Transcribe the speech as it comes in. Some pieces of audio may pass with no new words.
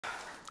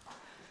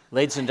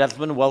Ladies and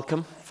gentlemen,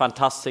 welcome.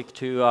 Fantastic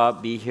to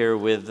be here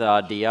with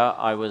Dia.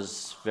 I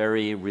was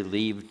very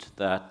relieved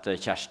that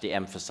Kjersti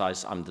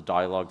emphasized I'm the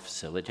dialogue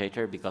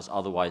facilitator, because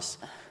otherwise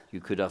you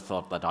could have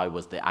thought that I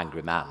was the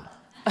angry man.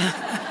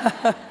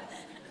 But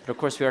of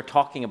course, we are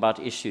talking about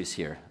issues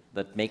here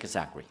that make us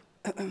angry,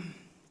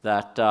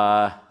 that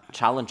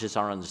challenges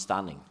our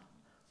understanding.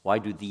 Why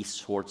do these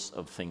sorts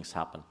of things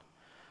happen?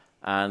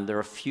 And there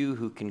are few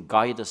who can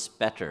guide us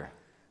better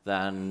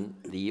than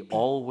the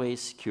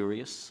always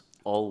curious,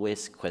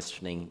 always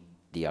questioning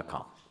Dia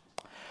Khan.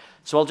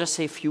 So I'll just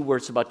say a few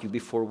words about you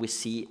before we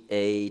see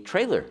a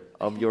trailer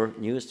of your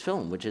newest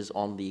film, which is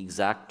on the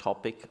exact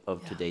topic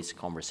of today's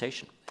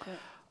conversation.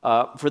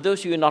 For those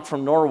of you not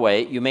from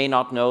Norway, you may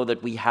not know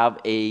that we have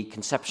a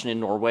conception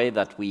in Norway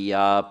that we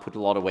put a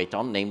lot of weight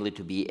on, namely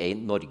to be a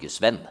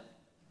Norgesvenn.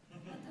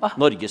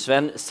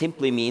 Norgesvenn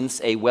simply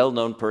means a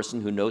well-known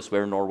person who knows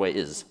where Norway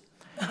is.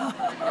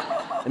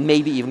 And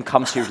maybe even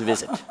comes here to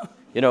visit.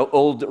 You know,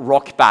 old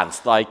rock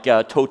bands like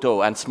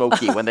Toto and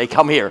Smokey, when they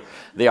come here,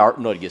 they are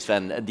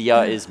Norgesvenn.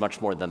 Dia is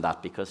much more than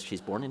that, because she's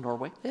born in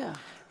Norway. Yeah.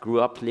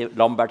 Grew up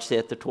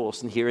Lambertseter,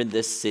 Tåsen, here in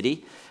this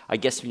city. I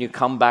guess when you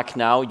come back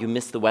now, you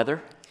miss the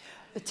weather?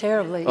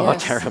 Terribly, oh,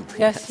 yes. Terribly,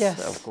 yes.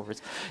 Of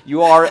course.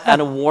 You are an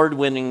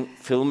award-winning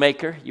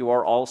filmmaker. You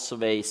are also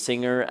a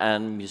singer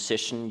and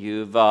musician.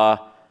 You've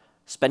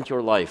spent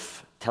your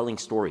life telling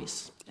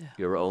stories,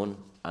 your own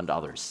and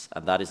others.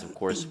 And that is, of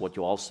course, what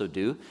you also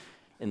do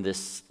in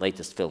this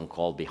latest film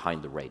called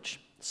Behind the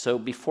Rage. So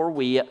before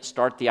we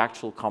start the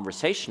actual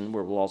conversation,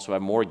 where we'll also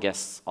have more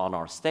guests on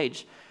our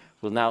stage,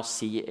 we'll now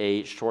see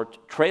a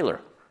short trailer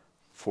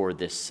for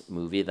this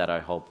movie that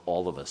I hope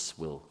all of us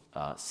will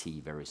see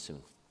very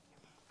soon.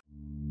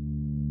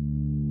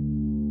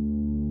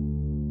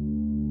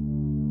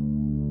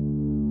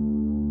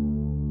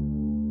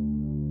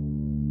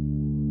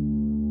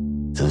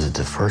 This was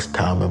the first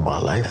time in my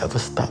life I ever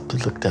stopped to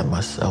look at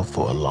myself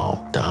for a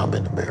long time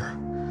in the mirror.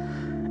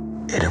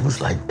 And it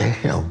was like,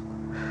 damn,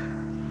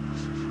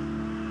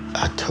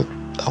 I took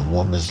a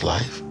woman's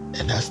life,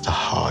 and that's the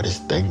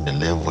hardest thing to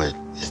live with,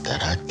 is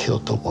that I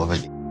killed a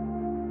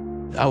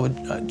woman. I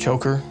would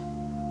choke her.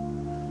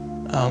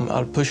 I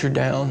would push her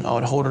down. I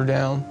would hold her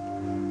down.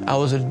 I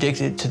was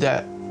addicted to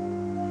that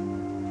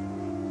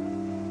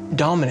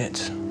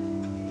dominance.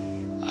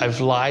 I've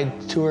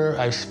lied to her.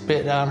 I've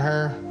spit on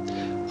her.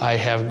 I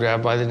have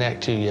grabbed by the neck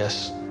too,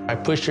 yes. I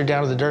pushed her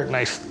down to the dirt and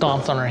I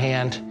stomped on her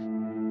hand.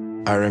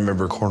 I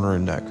remember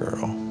cornering that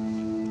girl,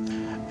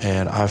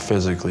 and I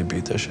physically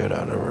beat the shit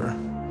out of her.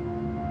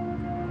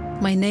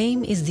 My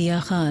name is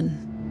Dia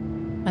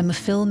Khan. I'm a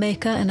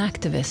filmmaker and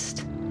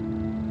activist.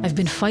 I've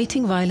been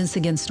fighting violence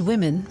against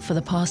women for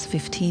the past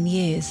 15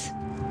 years.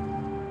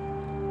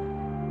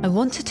 I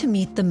wanted to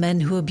meet the men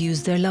who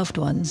abuse their loved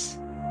ones.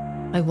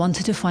 I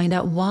wanted to find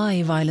out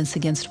why violence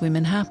against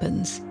women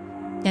happens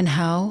and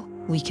how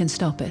we can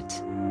stop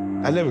it.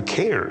 I never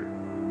cared.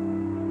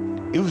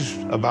 It was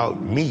about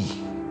me.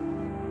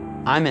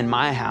 I'm in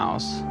my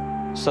house,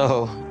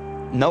 so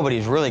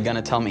nobody's really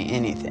gonna tell me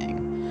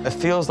anything. It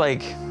feels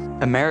like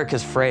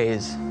America's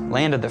phrase,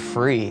 land of the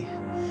free.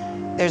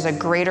 There's a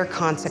greater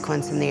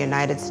consequence in the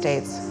United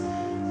States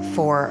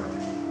for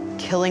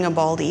killing a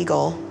bald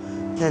eagle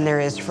than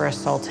there is for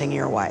assaulting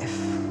your wife.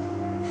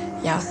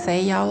 Y'all say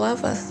y'all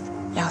love us.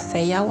 Y'all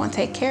say y'all want to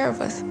take care of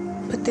us.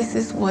 But this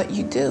is what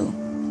you do.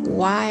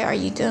 Why are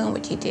you doing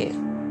what you do?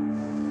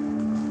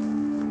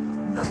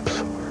 I'm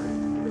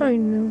sorry. I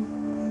know.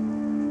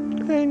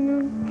 I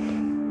know.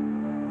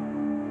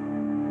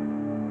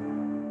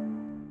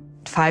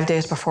 5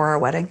 days before our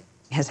wedding,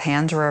 his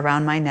hands were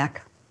around my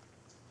neck,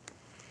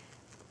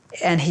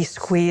 and he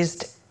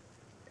squeezed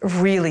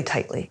really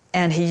tightly,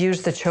 and he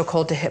used the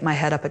chokehold to hit my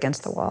head up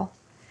against the wall.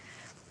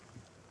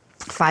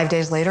 5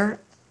 days later,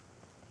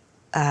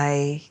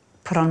 I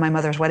put on my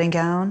mother's wedding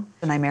gown,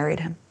 and I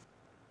married him.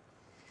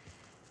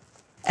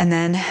 And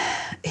then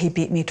he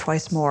beat me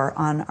twice more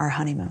on our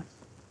honeymoon.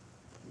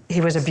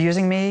 He was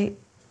abusing me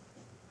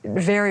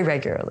very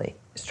regularly,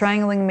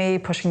 strangling me,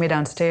 pushing me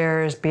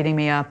downstairs, beating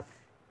me up.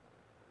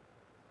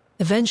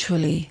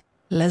 Eventually,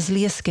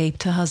 Leslie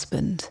escaped her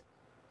husband.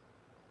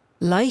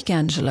 Like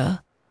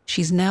Angela,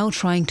 she's now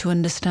trying to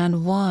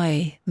understand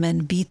why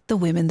men beat the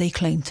women they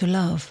claim to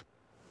love.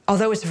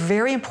 Although it's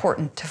very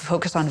important to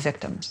focus on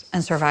victims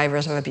and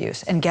survivors of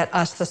abuse and get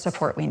us the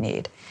support we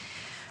need,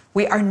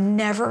 we are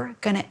never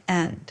going to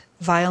end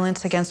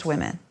violence against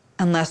women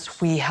unless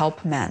we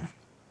help men.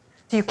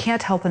 You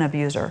can't help an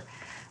abuser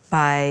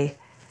by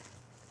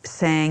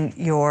saying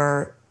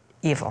you're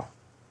evil.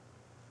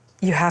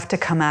 You have to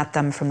come at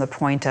them from the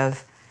point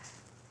of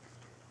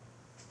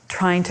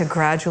trying to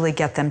gradually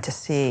get them to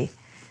see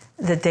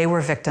that they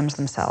were victims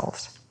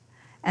themselves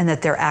and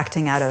that they're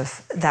acting out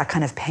of that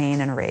kind of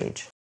pain and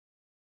rage.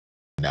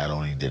 Not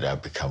only did I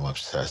become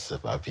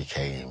obsessive, I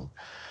became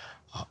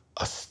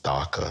a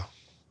stalker.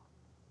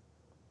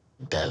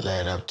 That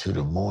led up to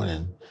the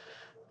morning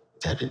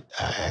that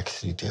I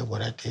actually did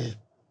what I did.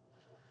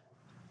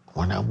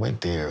 When I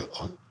went there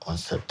on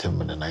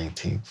September the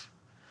 19th,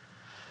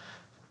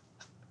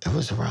 It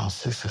was around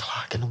 6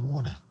 o'clock in the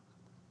morning.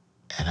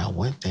 And I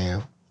went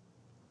there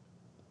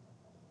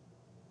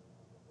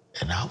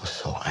and I was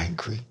so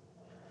angry.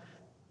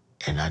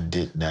 And I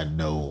did not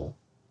know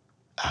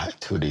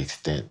to the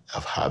extent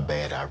of how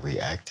bad I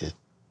reacted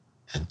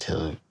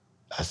until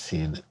I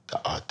seen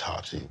the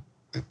autopsy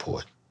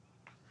report.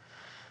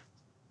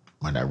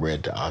 When I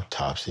read the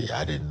autopsy,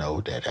 I didn't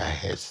know that I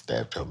had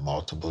stabbed her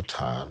multiple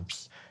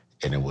times,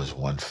 and it was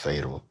one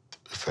fatal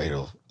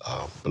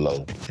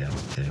blow. And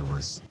it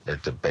was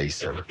at the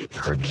base of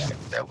her neck.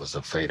 That was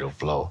a fatal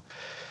blow.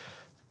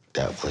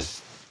 But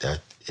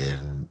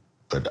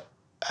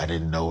I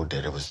didn't know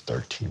that it was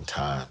 13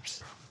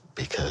 times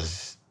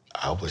because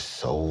I was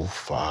so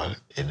far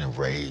in a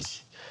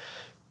rage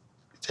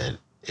that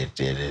it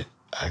did it.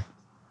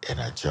 And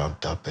I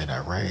jumped up and I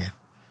ran.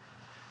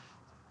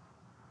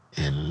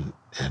 And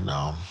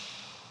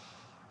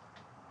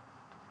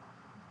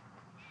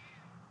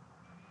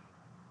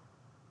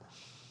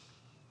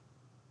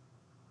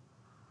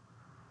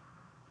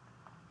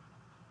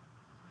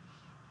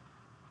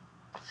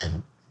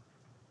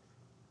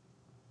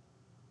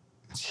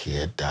she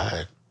had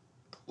died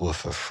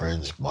with a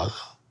friend's mother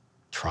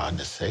trying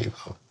to save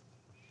her.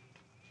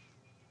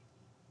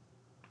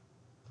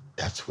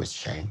 That's what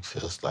shame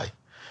feels like.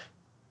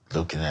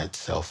 Looking at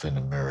self in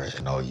the mirror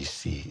and all you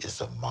see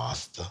is a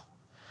monster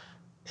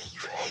and you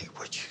hate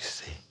what you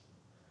see.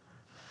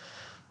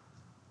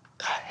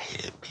 I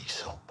hated me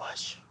so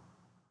much.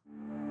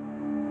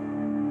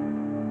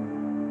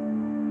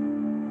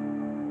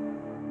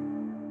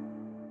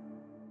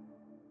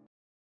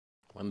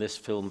 When this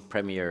film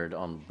premiered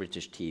on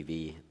British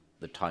TV,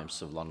 the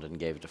Times of London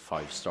gave it a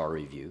 5-star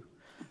review.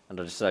 And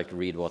I'd just like to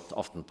read what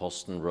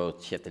Aftenposten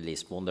wrote, Kjetil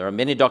Lismoen. There are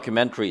many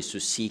documentaries who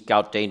seek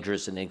out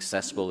dangerous and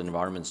inaccessible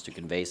environments to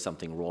convey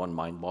something raw and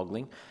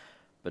mind-boggling,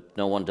 but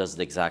no one does it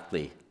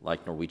exactly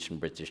like Norwegian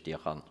British Dia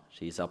Khan.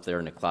 She's up there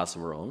in a class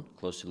of her own,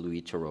 close to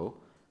Louis Theroux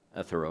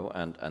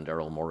and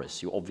Errol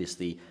Morris. You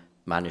obviously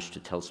managed to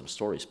tell some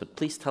stories, but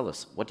please tell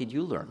us, what did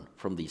you learn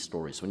from these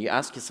stories? When you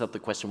ask yourself the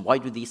question, why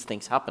do these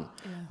things happen?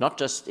 Yeah. Not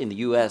just in the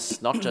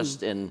US, not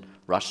just in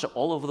Russia,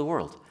 all over the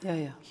world.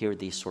 Hear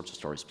these sorts of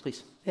stories,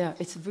 please. Yeah,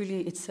 it's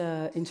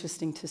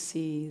interesting to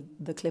see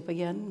the clip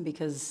again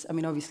because, I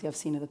mean, obviously I've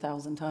seen it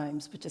 1,000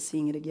 times, but just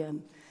seeing it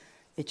again,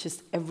 it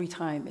just, every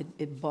time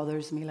it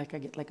bothers me, like I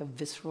get like a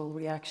visceral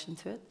reaction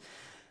to it.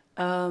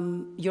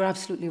 You're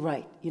absolutely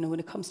right. You know, when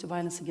it comes to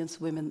violence against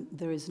women,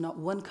 there is not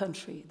one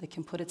country that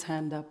can put its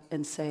hand up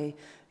and say,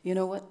 you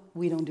know what,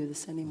 we don't do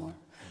this anymore.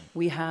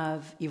 We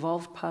have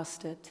evolved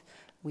past it,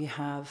 we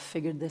have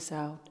figured this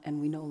out, and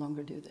we no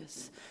longer do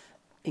this,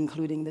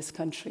 including this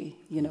country,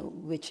 you know,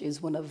 which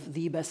is one of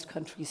the best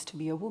countries to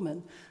be a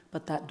woman,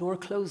 but that door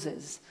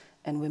closes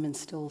and women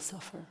still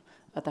suffer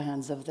at the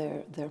hands of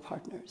their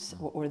partners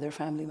or their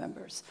family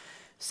members.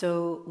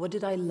 So what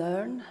did I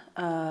learn?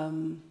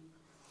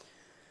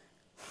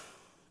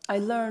 I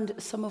learned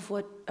some of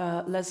what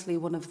Leslie,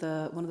 one of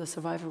the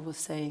survivors, was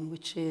saying,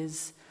 which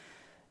is,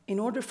 in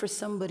order for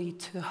somebody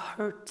to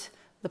hurt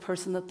the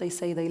person that they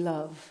say they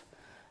love,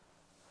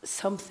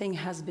 something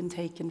has been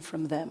taken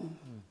from them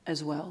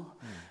as well.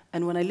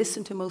 And when I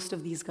listen to most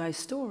of these guys'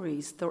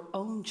 stories, their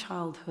own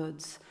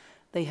childhoods,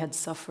 they had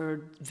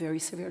suffered very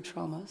severe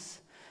traumas,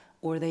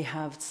 or they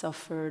have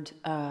suffered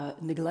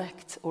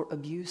neglect or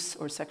abuse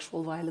or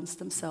sexual violence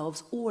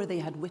themselves, or they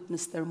had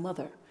witnessed their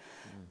mother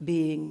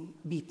being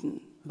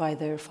beaten by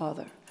their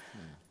father.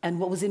 And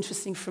what was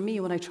interesting for me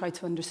when I tried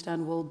to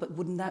understand, well, but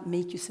wouldn't that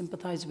make you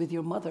sympathize with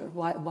your mother?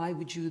 Why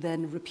would you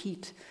then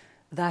repeat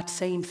that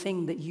same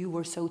thing that you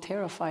were so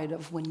terrified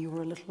of when you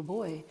were a little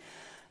boy?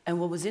 And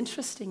what was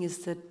interesting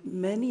is that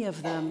many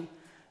of them,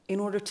 in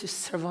order to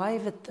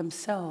survive it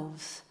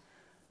themselves,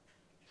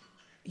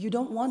 you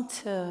don't want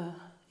to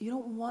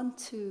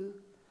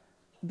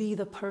be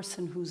the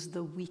person who's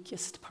the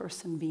weakest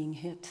person being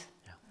hit.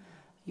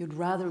 You'd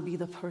rather be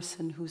the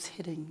person who's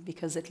hitting,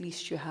 because at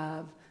least you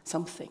have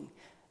something.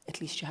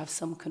 At least you have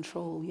some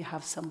control, you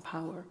have some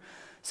power.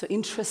 So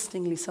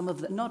interestingly,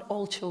 not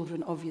all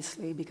children,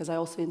 obviously, because I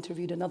also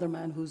interviewed another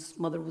man whose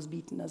mother was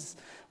beaten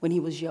when he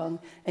was young,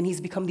 and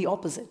he's become the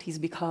opposite. He's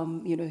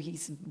become, you know, he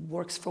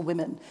works for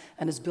women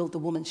and has built a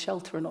women's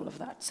shelter and all of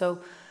that.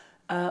 So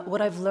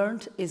what I've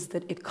learned is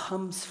that it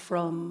comes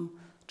from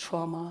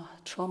trauma.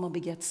 Trauma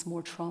begets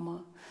more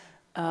trauma.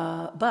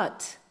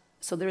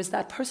 So there is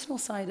that personal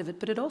side of it,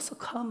 but it also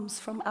comes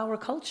from our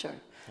culture.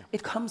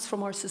 It comes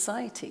from our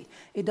society.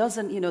 It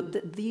doesn't, you know,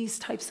 these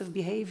types of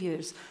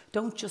behaviors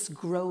don't just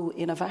grow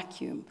in a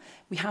vacuum.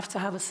 We have to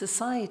have a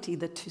society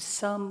that to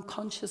some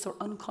conscious or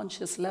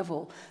unconscious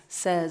level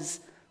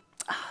says,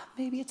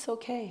 maybe it's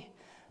okay.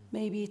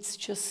 Maybe it's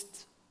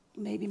just,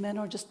 maybe men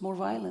are just more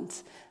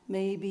violent.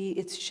 Maybe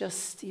it's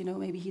just, you know,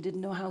 maybe he didn't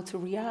know how to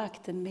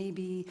react, and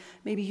maybe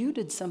you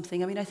did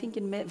something. I mean, I think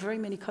in very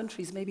many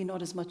countries, maybe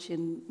not as much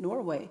in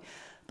Norway,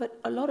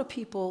 but a lot of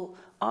people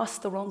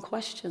ask the wrong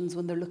questions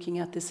when they're looking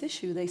at this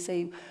issue. They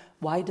say,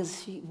 why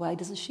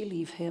doesn't she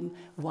leave him?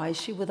 Why is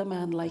she with a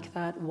man like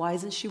that? Why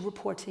isn't she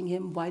reporting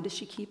him? Why does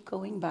she keep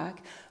going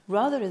back?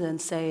 Rather than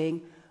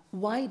saying,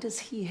 Why does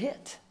he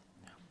hit?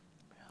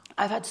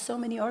 I've had so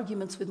many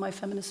arguments with my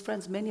feminist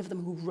friends, many of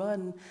them who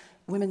run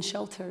women's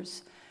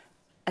shelters.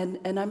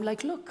 And I'm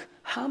like, look,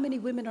 how many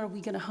women are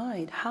we going to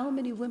hide? How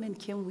many women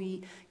can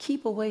we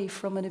keep away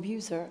from an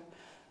abuser?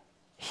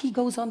 He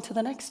goes on to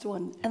the next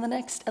one, and the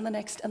next, and the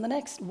next, and the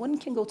next. One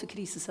can go to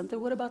crisis center.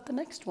 What about the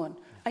next one?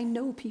 I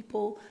know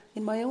people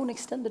in my own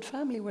extended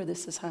family where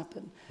this has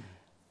happened.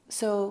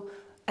 So,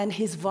 and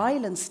his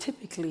violence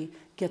typically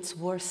gets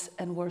worse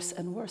and worse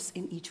and worse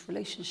in each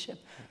relationship.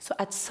 So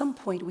at some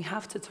point, we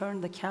have to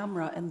turn the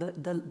camera and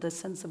the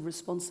sense of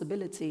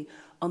responsibility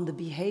on the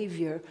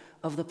behavior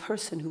of the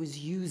person who is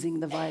using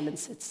the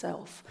violence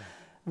itself.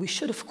 We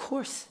should, of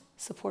course,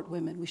 support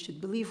women. We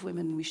should believe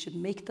women. We should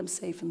make them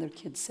safe and their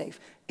kids safe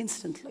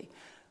instantly.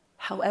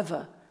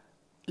 However,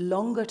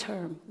 longer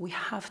term, we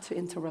have to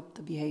interrupt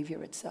the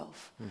behavior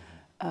itself.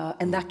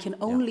 And that can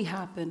only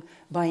happen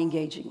by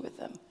engaging with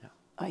them,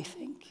 I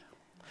think.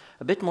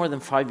 A bit more than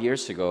 5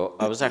 years ago,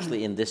 I was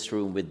actually in this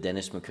room with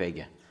Denis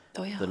Mukwege,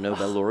 the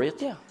Nobel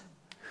laureate,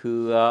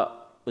 who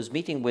was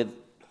meeting with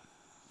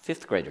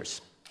fifth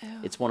graders.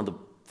 It's one of the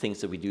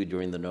things that we do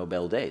during the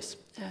Nobel days.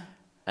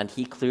 And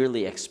he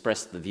clearly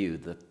expressed the view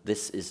that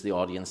this is the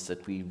audience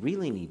that we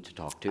really need to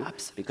talk to.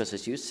 Absolutely. Because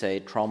as you say,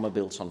 trauma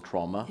builds on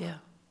trauma.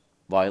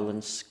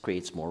 Violence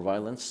creates more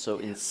violence. So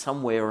in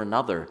some way or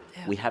another,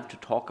 we have to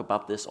talk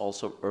about this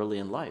also early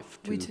in life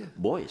to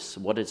boys.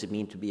 What does it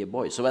mean to be a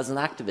boy? So as an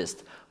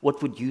activist,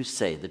 what would you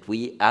say that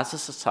we as a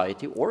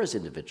society or as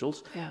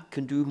individuals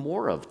can do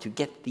more of to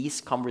get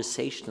these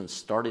conversations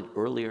started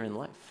earlier in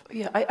life?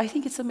 I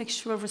think it's a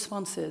mixture of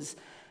responses.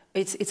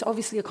 It's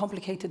obviously a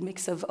complicated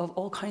mix of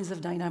all kinds of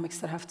dynamics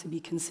that have to be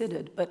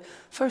considered. But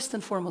first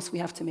and foremost, we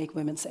have to make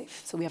women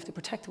safe. So we have to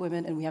protect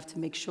women, and we have to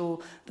make sure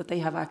that they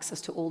have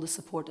access to all the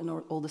support and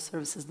all the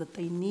services that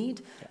they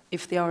need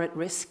if they are at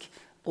risk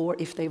or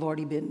if they've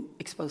already been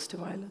exposed to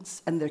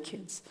violence, and their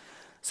kids.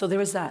 So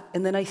there is that.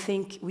 And then I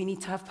think we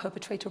need to have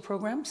perpetrator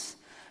programs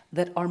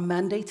that are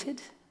mandated.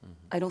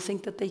 I don't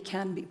think that they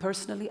can be.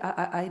 Personally,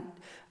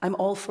 I'm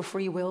all for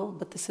free will,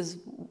 but this is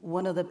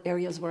one of the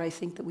areas where I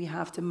think that we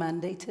have to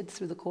mandate it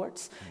through the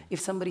courts. If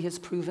somebody has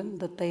proven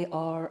that they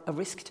are a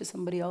risk to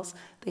somebody else,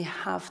 they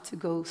have to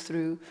go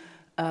through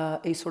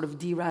a sort of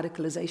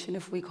de-radicalization,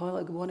 if we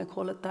want to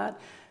call it that,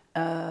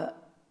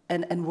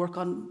 and work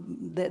on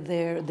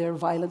their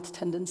violent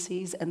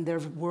tendencies and their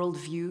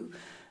worldview.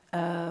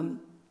 And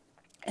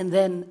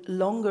then a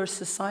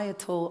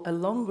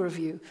longer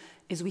view,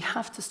 is we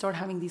have to start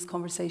having these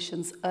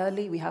conversations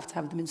early. We have to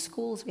have them in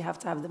schools. We have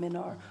to have them in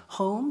our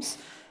homes.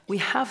 We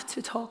have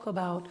to talk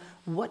about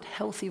what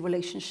healthy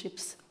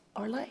relationships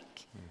are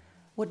like.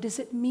 What does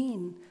it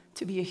mean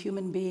to be a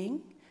human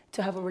being,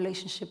 to have a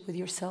relationship with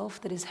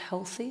yourself that is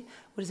healthy?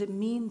 What does it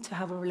mean to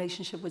have a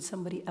relationship with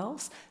somebody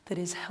else that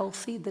is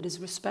healthy, that is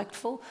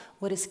respectful?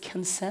 What is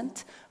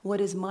consent?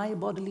 What is my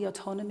bodily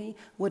autonomy?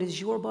 What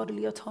is your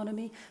bodily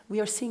autonomy? We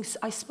are seeing,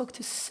 I spoke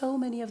to so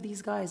many of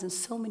these guys, and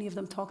so many of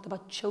them talked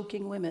about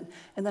choking women.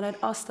 And then I'd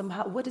ask them,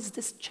 what is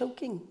this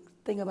choking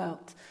thing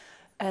about?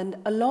 And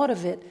a lot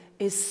of it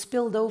is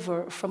spilled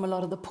over from a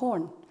lot of the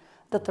porn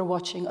that they're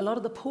watching. A lot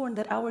of the porn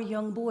that our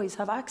young boys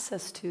have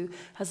access to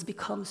has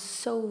become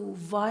so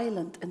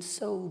violent and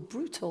so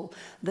brutal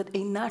that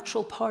a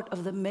natural part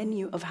of the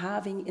menu of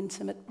having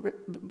intimate,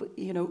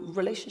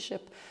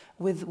 relationship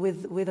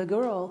with a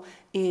girl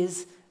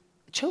is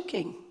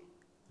choking.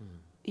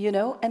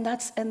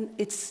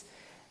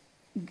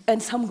 And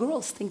some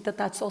girls think that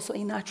that's also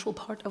a natural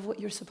part of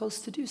what you're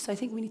supposed to do. So I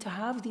think we need to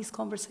have these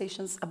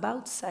conversations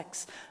about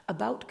sex,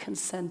 about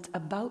consent,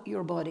 about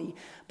your body,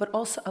 but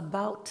also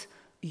about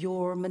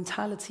your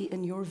mentality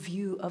and your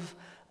view of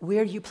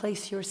where you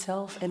place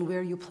yourself and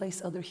where you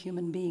place other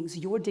human beings,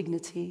 your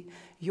dignity,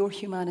 your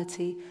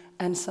humanity,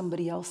 and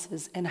somebody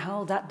else's, and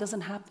how that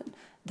doesn't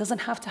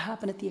have to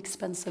happen at the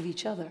expense of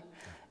each other.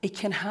 It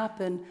can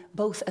happen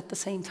both at the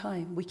same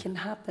time. We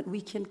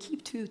can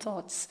keep two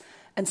thoughts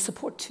and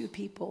support two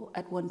people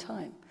at one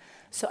time.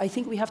 So I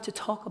think we have to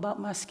talk about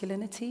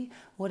masculinity.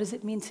 What does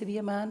it mean to be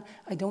a man?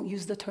 I don't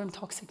use the term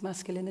toxic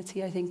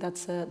masculinity. I think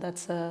that's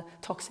a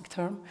toxic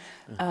term.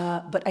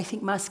 But I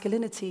think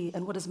masculinity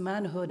and what is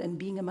manhood and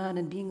being a man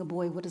and being a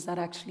boy, what does that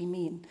actually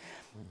mean?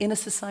 In a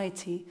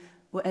society,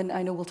 and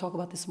I know we'll talk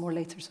about this more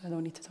later, so I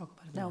don't need to talk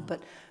about it now,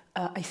 but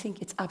I think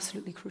it's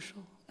absolutely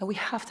crucial. And we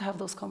have to have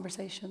those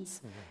conversations.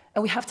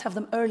 And we have to have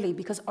them early,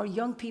 because our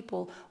young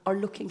people are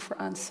looking for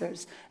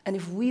answers. And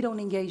if we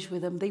don't engage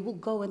with them, they will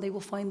go and they will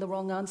find the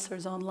wrong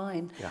answers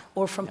online,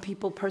 or from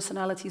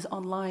personalities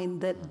online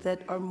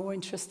that are more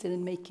interested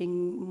in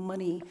making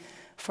money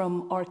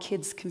from our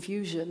kids'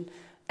 confusion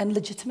and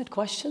legitimate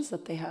questions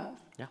that they have.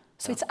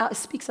 So it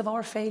speaks of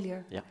our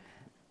failure,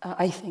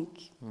 I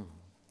think.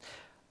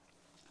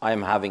 I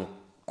am having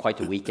quite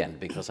a weekend,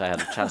 because I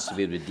had a chance to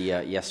be with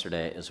Dia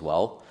yesterday as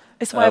well.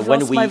 It's why I've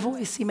lost my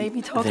voice. He made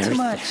me talk too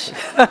much.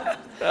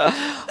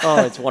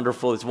 Oh, it's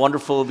wonderful. It's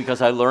wonderful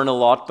because I learn a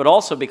lot, but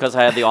also because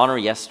I had the honor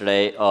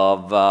yesterday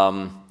of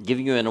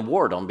giving you an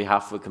award on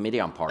behalf of a committee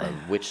I'm part of,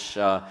 which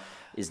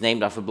is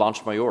named after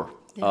Blanche Mayor.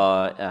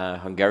 a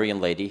Hungarian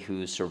lady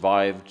who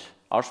survived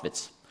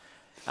Auschwitz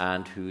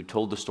and who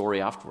told the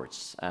story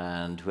afterwards,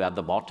 and who had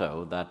the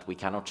motto that we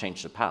cannot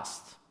change the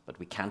past, but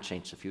we can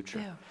change the future.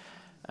 Yeah.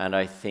 And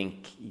I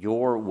think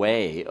your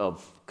way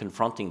of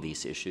confronting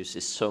these issues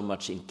is so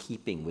much in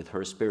keeping with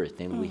her spirit,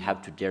 and we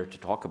have to dare to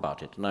talk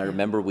about it. And I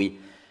remember we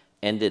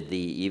ended the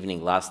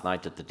evening last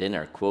night at the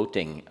dinner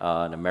quoting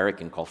an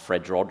American called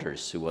Fred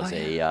Rogers, who was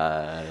a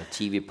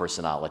TV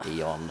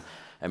personality on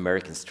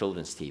American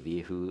children's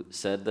TV, who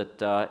said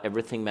that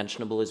everything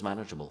mentionable is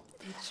manageable.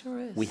 It sure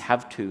is. We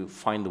have to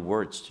find the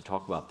words to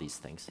talk about these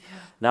things. Yeah.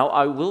 Now,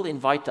 I will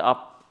invite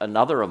up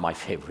another of my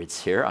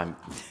favorites here. I'm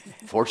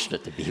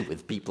fortunate to be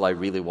with people I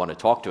really want to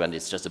talk to, and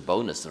it's just a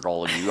bonus that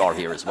all of you are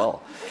here as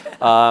well.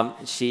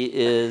 She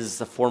is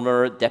the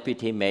former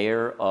deputy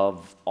mayor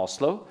of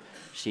Oslo.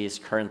 She is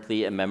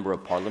currently a member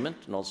of parliament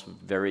and also a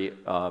very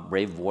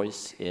brave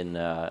voice in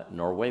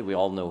Norway. We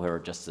all know her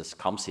just as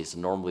Kamsi, so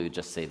normally we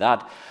just say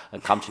that.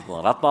 Kamsi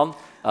Gunaratnam,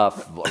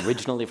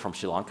 originally from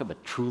Sri Lanka,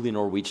 but truly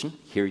Norwegian.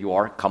 Here you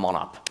are, come on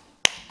up.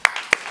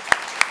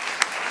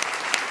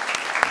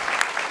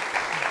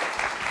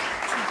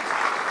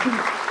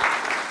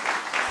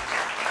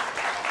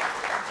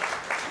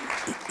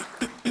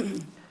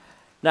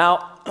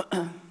 Now,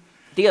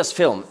 Dia's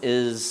film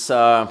is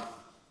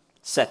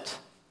set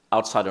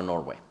outside of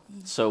Norway.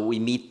 So we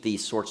meet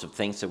these sorts of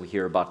things that we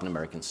hear about in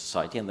American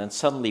society, and then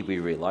suddenly we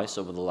realize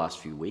over the last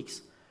few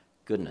weeks,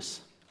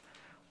 goodness,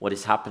 what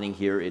is happening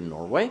here in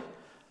Norway?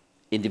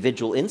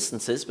 Individual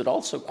instances, but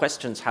also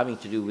questions having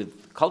to do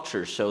with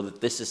culture, show that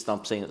this is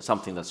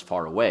something that's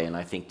far away, and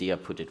I think Dia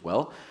put it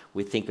well.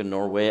 We think of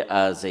Norway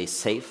as a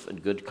safe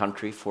and good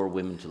country for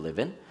women to live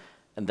in,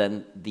 and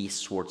then these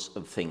sorts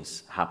of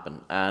things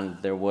happen.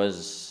 And there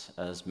was,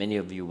 as many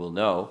of you will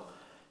know,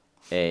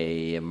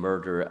 a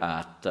murder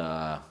at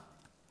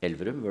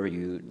Elverum, where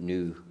you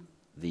knew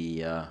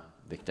the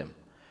victim,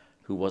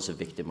 who was a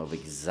victim of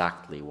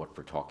exactly what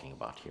we're talking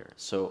about here.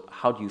 So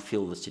how do you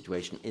feel the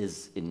situation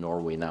is in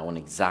Norway now on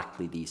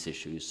exactly these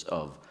issues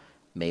of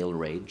male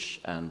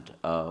rage and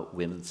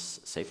women's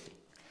safety?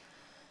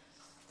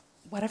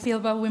 What I feel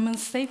about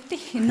women's safety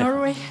in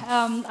Norway?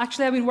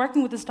 Actually, I've been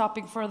working with this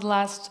topic for the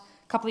last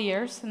couple of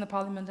years in the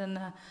parliament, and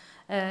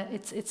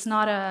it's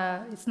not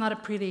a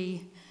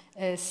pretty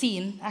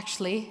scene,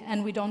 actually,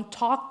 and we don't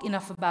talk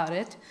enough about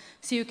it.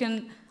 So you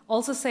can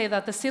also say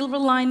that the silver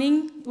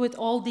lining with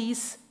all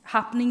these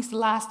happenings the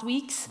last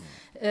weeks,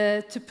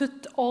 to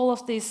put all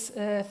of these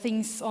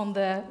things on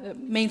the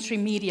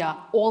mainstream media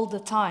all the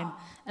time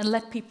and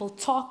let people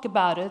talk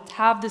about it,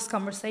 have these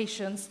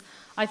conversations,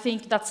 I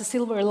think that's a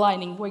silver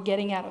lining we're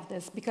getting out of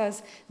this,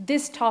 because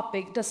this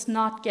topic does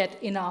not get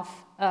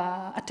enough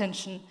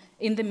attention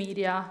in the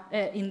media,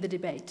 in the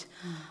debate.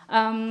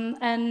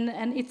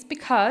 And it's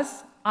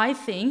because I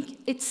think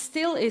it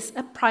still is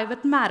a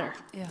private matter.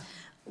 Yeah.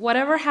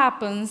 Whatever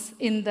happens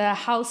in the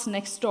house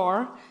next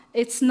door,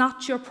 it's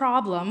not your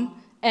problem,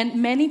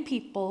 and many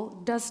people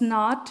does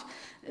not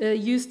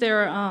use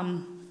their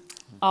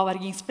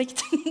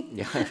avvergingsplikt.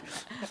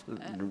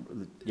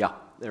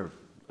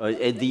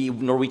 The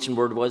Norwegian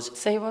word was?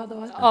 Say what the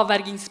word?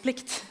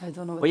 Avvergingsplikt. I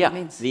don't know what that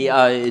means.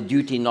 The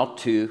duty not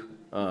to...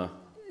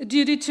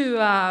 duty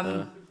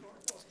to...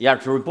 Yeah,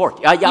 to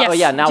report. Yes,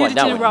 now.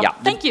 Yeah.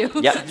 Thank you.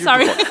 Yeah,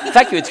 sorry.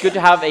 Thank you. It's good to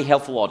have a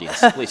helpful audience,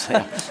 please.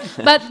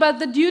 But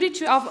the duty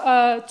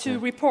to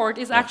report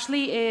is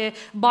actually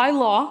by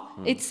law.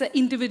 It's an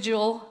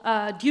individual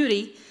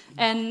duty,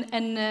 and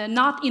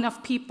not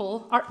enough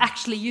people are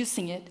actually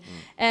using it,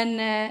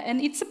 and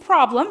it's a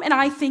problem. And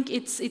I think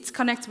it's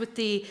connected with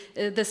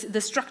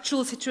the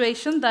structural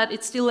situation that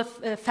it's still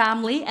a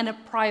family and a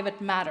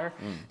private matter.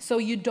 So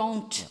you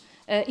don't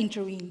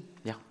intervene.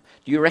 Yeah.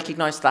 Do you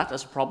recognize that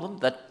as a problem,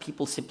 that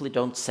people simply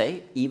don't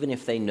say, even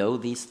if they know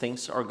these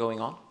things are going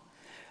on?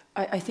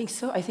 I think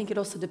so. I think it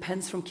also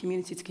depends from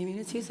community to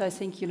communities. I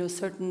think,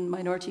 certain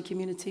minority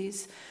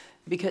communities,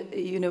 because,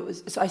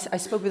 so I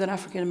spoke with an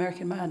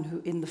African-American man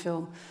who in the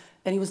film,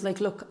 and he was like,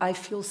 look, I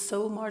feel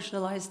so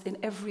marginalized in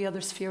every other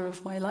sphere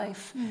of my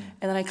life.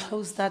 And then I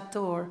closed that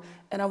door,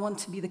 and I want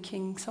to be the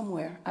king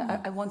somewhere.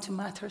 I want to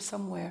matter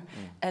somewhere.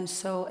 And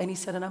he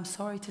said, and I'm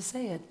sorry to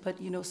say it, but,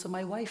 so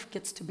my wife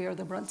gets to bear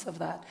the brunt of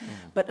that.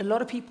 But a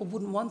lot of people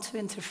wouldn't want to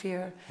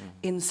interfere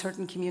in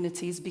certain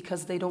communities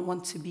because they don't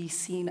want to be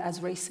seen as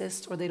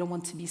racist, or they don't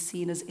want to be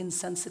seen as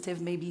insensitive.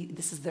 Maybe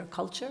this is their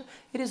culture.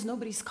 It is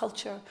nobody's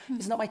culture.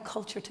 It's not my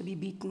culture to be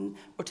beaten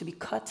or to be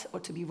cut or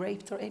to be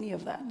raped or any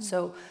of that.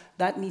 So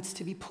that needs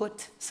to be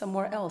put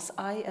somewhere else.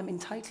 I am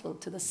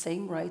entitled to the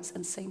same rights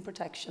and same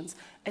protections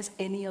as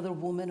any other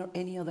woman or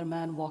any other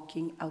man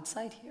walking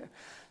outside here.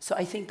 So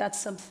I think that's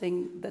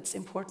something that's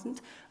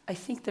important. I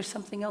think there's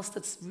something else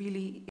that's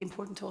really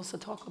important to also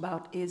talk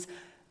about is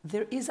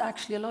there is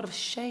actually a lot of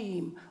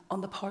shame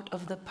on the part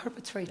of the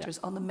perpetrators,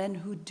 on the men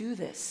who do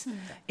this.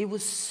 It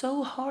was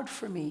so hard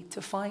for me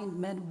to find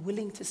men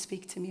willing to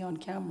speak to me on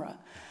camera.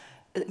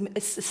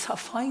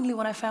 Finally,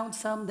 when I found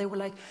some, they were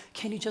like,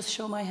 can you just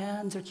show my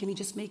hands, or can you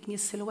just make me a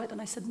silhouette? And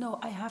I said, no,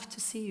 I have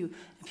to see you.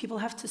 And people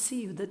have to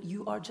see you, that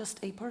you are just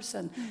a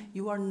person.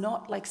 You are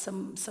not like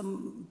some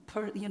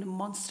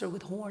monster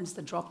with horns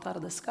that dropped out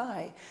of the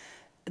sky,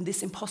 and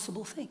this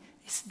impossible thing.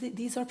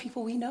 These are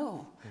people we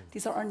know.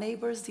 These are our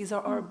neighbors. These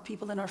are our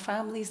people in our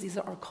families. These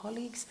are our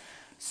colleagues.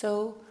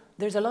 So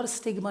there's a lot of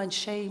stigma and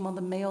shame on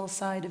the male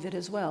side of it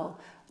as well.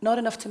 Not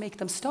enough to make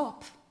them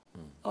stop,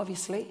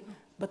 obviously.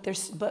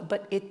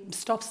 But it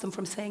stops them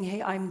from saying,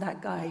 hey, I'm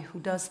that guy who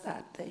does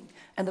that thing.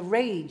 And the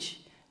rage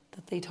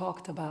that they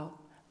talked about,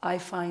 I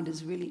find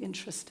is really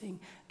interesting,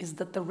 is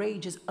that the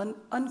rage is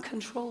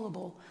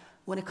uncontrollable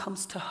when it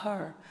comes to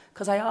her.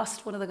 Because I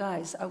asked one of the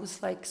guys, I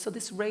was like, so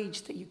this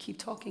rage that you keep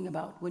talking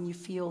about when you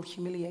feel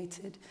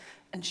humiliated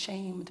and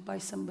shamed by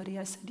somebody,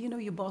 I said, you know,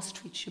 your boss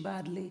treats you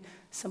badly,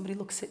 somebody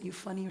looks at you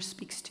funny or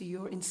speaks to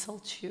you or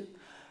insults you.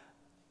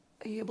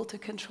 Are you able to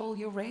control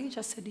your rage?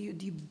 I said, do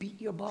you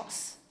beat your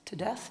boss to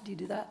death? Do you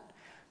do that?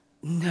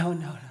 No,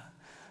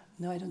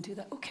 I don't do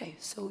that. Okay,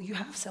 so you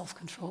have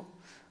self-control.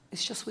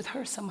 It's just with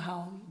her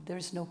somehow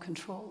there's no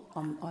control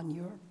on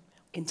your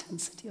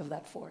intensity of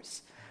that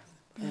force.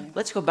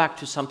 Let's go back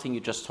to something you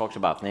just talked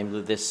about,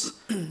 namely this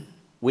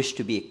wish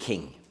to be a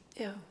king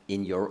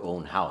in your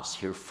own house.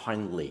 Here,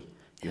 finally,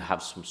 you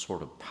have some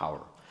sort of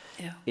power.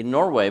 In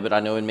Norway, but I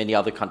know in many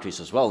other countries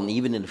as well, and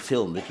even in a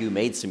film that you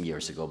made some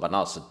years ago, but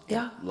now it's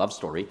a love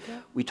story,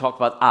 we talk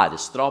about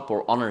æresdrap,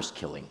 or honors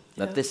killing,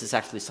 that this is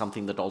actually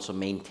something that also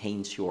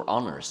maintains your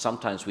honor.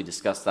 Sometimes we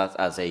discuss that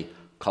as a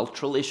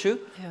cultural issue,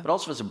 but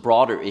also as a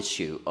broader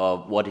issue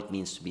of what it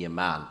means to be a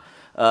man.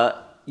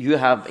 You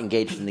have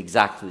engaged in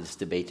exactly this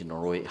debate in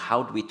Norway.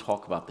 How do we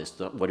talk about this?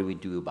 What do we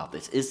do about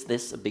this? Is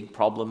this a big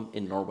problem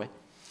in Norway?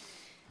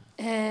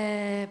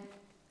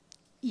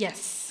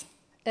 Yes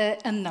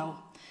and no.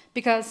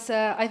 Because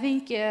I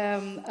think,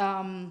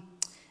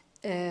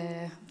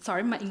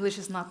 sorry, my English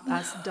is not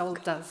as dull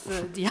as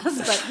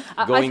Diaz,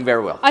 but going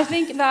very well. I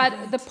think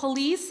that the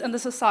police and the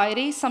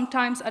society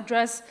sometimes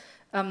address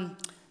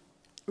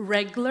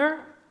regular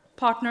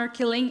partner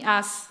killing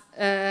as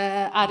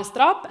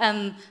æresdrap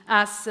and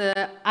as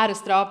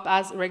æresdrap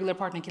as regular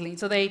partner killing.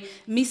 So they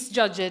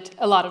misjudge it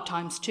a lot of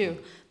times too.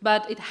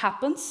 But it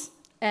happens,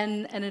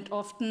 and it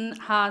often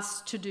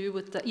has to do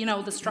with the,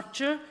 the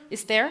structure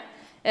is there.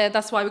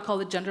 That's why we call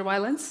it gender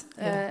violence,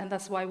 and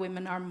that's why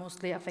women are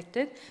mostly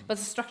affected. But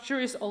the structure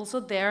is also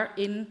there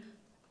in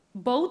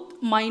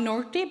both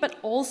minority, but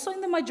also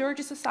in the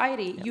majority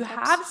society. You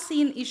have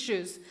seen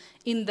issues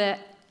in the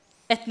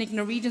ethnic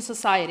Norwegian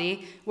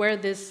society where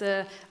this,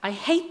 I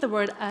hate the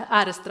word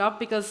æresdrap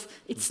because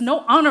it's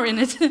no honor in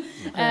it,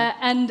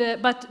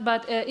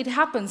 but it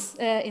happens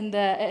in the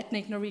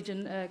ethnic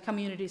Norwegian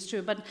communities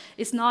too, but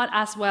it's not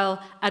as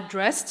well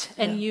addressed,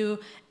 and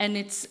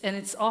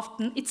it's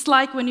often, it's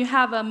like when you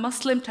have a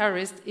Muslim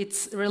terrorist,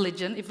 it's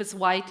religion. If it's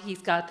white,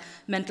 he's got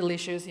mental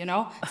issues,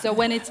 So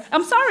when it's,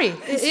 I'm sorry,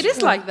 it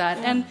is like that.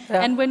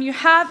 And when you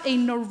have a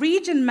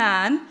Norwegian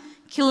man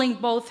killing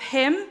both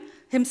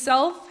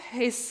himself,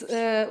 his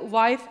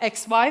wife,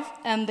 ex-wife,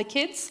 and the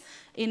kids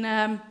in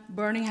a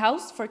burning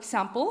house, for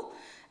example,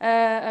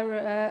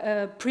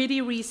 a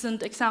pretty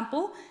recent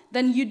example,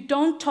 then you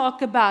don't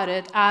talk about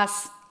it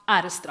as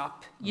æresdrap.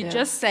 You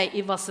just say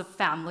it was a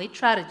family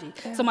tragedy.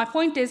 So my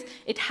point is,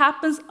 it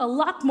happens a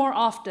lot more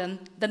often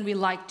than we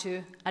like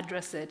to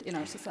address it in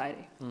our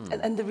society.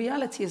 And the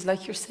reality is,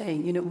 like you're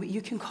saying,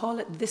 you can call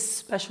it this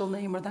special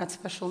name or that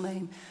special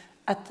name.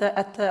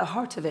 At the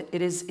heart of it,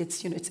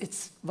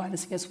 it's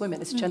violence against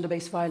women. It's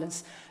gender-based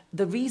violence.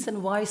 The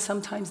reason why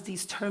sometimes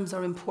these terms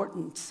are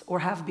important, or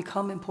have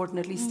become important,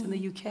 at least in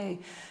the UK,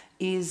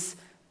 is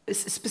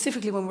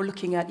specifically when we're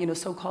looking at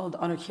so-called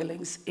honor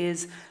killings,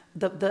 is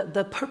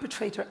the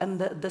perpetrator and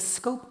the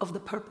scope of the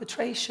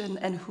perpetration,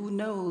 and who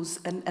knows,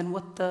 and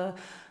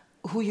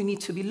who you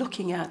need to be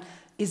looking at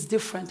is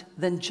different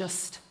than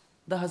just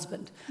the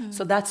husband.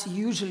 So that's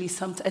usually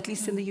at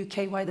least in the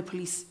UK, why the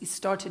police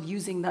started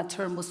using that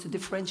term, was to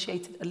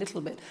differentiate it a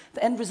little bit.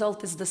 The end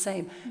result is the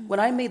same. When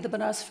I made the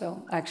Banaz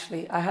film,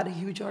 actually, I had a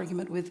huge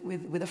argument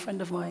with a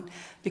friend of mine,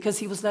 because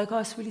he was like, oh,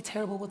 it's really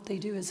terrible what they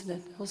do, isn't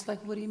it? I was like,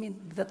 what do you mean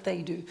that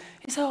they do?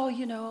 He said, oh,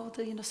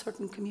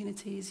 certain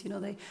communities,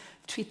 they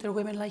treat their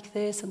women like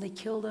this, and they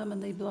kill them,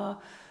 and they blah.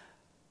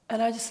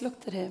 And I just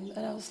looked at him,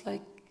 and I was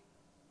like,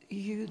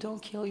 you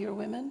don't kill your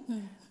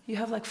women? You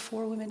have like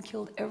 4 women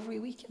killed every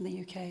week in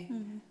the UK.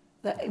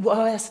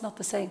 Well, that's not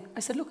the same.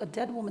 I said, look, a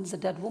dead woman's a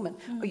dead woman.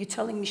 Are you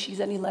telling me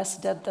she's any less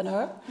dead than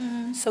her?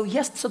 So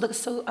yes,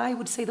 so I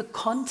would say the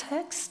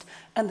context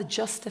and the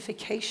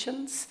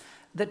justifications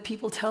that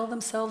people tell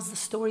themselves, the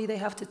story they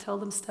have to tell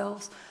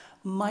themselves,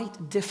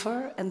 might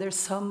differ, and there's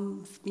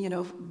some,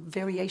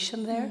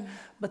 variation there.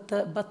 But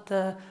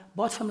the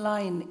bottom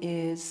line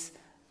is,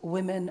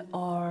 women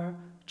are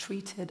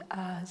treated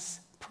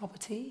as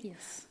property.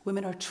 Yes.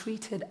 Women are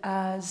treated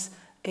as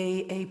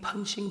a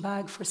punching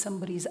bag for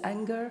somebody's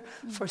anger,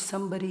 for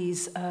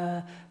somebody's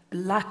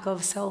lack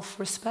of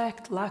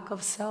self-respect, lack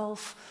of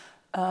self,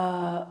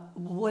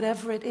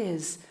 whatever it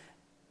is.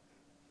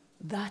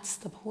 That's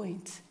the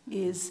point,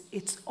 is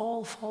it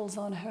all falls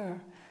on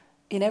her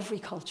in every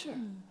culture.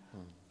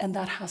 And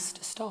that has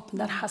to stop, and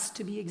that has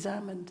to be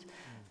examined,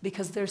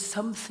 because there's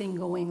something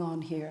going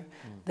on here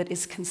that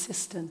is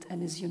consistent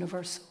and is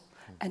universal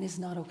and is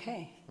not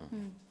okay.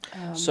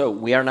 So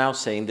we are now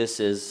saying this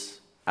is,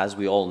 as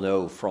we all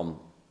know from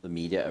the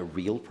media, a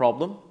real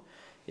problem.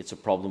 It's a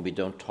problem we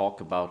don't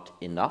talk about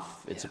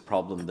enough. It's a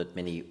problem that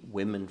many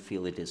women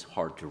feel it is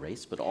hard to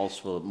raise, but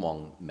also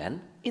among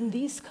men. In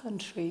these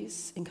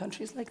countries, in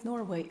countries like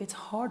Norway, it's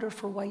harder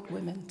for white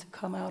women to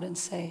come out and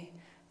say,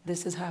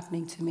 this is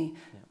happening to me.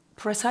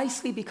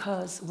 Precisely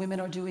because women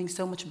are doing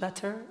so much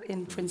better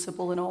in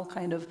principle in all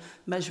kind of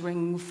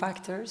measuring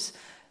factors.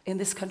 In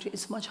this country,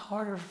 it's much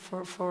harder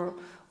for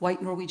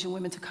white Norwegian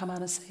women to come out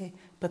and say,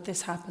 but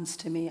this happens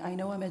to me. I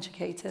know I'm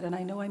educated and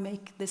I know I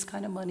make this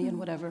kind of money and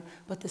whatever,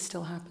 but this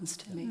still happens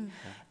to me.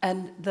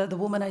 And the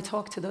woman I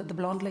talked to, the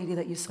blonde lady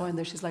that you saw in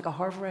there, she's like a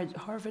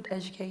Harvard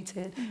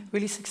educated,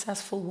 really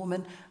successful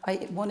woman.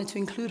 I wanted to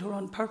include her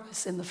on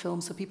purpose in the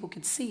film so people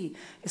could see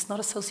it's not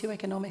a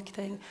socioeconomic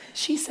thing.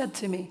 She said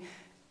to me,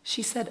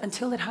 she said,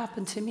 until it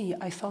happened to me,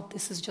 I thought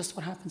this is just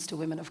what happens to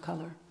women of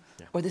color,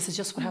 or this is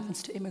just what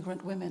happens to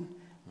immigrant women.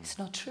 It's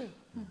not true.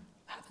 It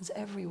happens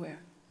everywhere.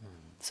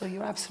 So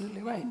you're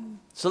absolutely right.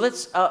 So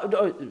let's,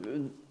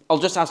 I'll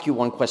just ask you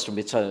one question,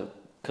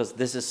 because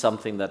this is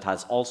something that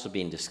has also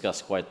been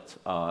discussed quite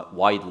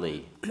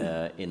widely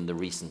in the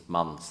recent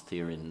months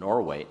here in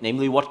Norway.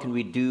 Namely, what can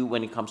we do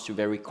when it comes to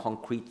very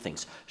concrete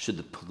things? Should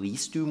the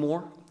police do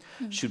more?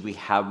 Should we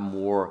have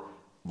more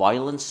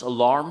violence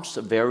alarms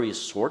of various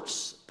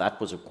sorts?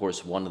 That was, of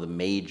course, one of the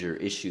major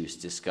issues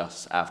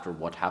discussed after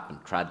what happened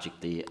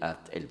tragically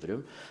at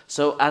Elverum.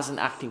 So as an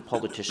acting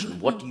politician,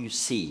 what do you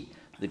see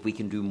that we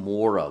can do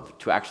more of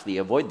to actually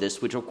avoid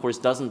this, which of course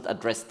doesn't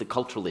address the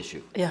cultural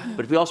issue.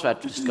 But we also have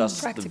to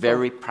discuss the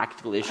very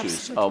practical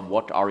issues of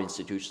what our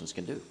institutions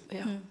can do.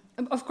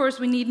 Of course,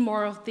 we need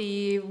more of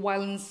the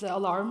violence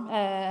alarm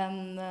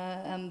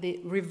and the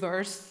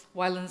reverse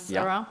violence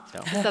alarm.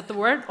 Is that the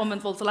word?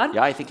 Omvendt voldsalarm?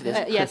 Yeah, I think it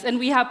is. Yes, and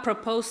we have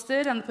proposed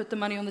it and put the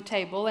money on the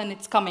table, and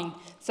it's coming.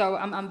 So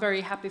I'm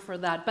very happy for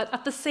that. But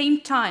at the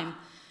same time,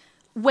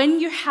 when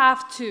you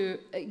have to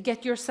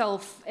get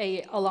yourself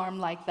an alarm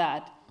like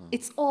that,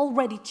 it's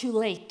already too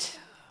late.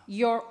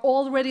 You're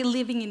already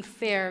living in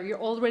fear. You're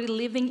already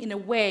living in a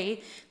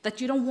way that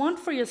you don't want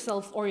for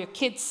yourself or your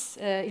kids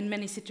in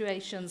many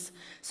situations.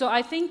 So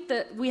I think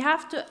that we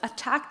have to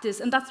attack this,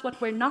 and that's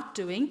what we're not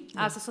doing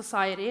as a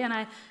society. And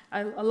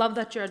I love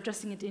that you're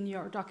addressing it in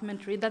your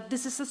documentary, that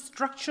this is a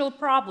structural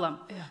problem.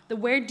 The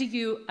where do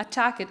you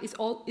attack it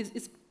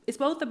is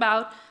both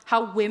about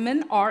how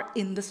women are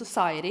in the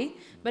society,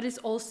 but it's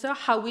also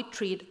how we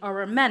treat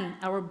our men,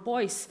 our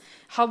boys,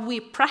 how we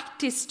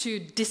practice to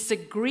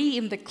disagree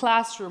in the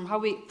classroom, how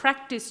we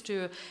practice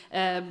to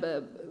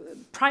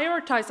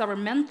prioritize our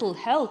mental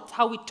health,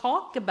 how we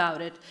talk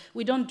about it.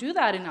 We don't do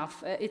that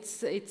enough.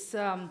 It's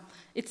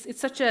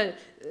such a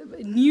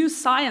new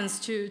science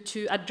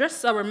to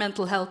address our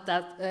mental health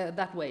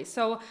that way.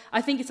 So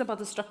I think it's about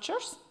the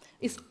structures.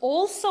 It's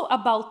also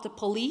about the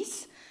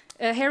police.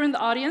 Here in the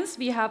audience,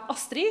 we have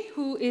Astrid,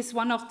 who is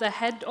one of the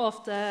head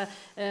of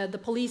the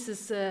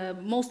police's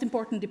most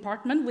important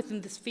department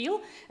within this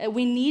field.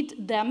 We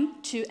need them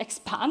to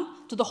expand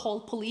to the whole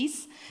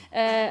police.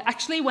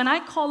 Actually, when I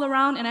call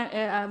around,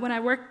 and when I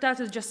worked as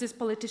a justice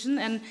politician,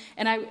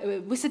 and I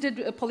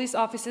visited police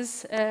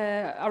offices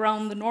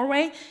around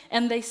Norway,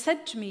 and they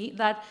said to me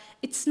that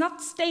it's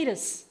not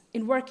status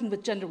in working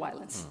with gender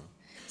violence.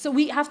 So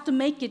we have to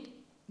make it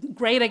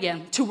great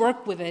again, to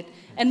work with it,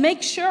 and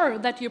make sure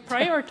that you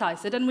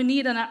prioritize it. And we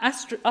need an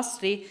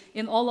Astrid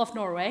in all of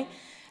Norway.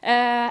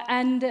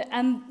 And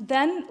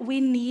then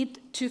we need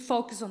to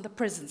focus on the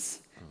prisons.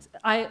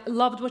 I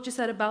loved what you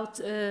said about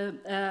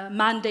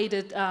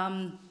mandated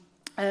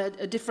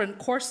different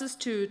courses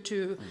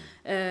to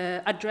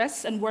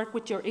address and work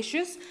with your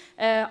issues.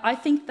 I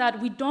think that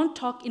we don't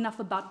talk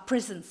enough about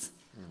prisons.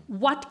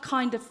 What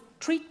kind of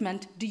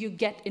treatment do you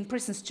get in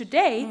prisons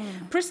today?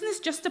 Prison is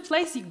just a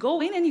place you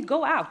go in and you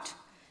go out,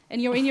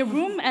 and you're in your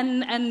room,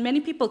 and many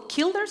people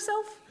kill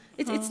themselves.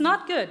 It's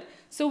not good.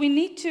 So we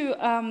need to,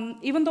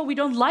 even though we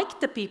don't like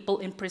the people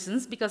in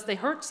prisons because they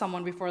hurt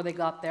someone before they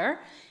got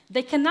there,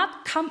 they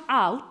cannot come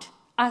out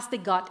as they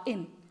got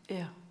in.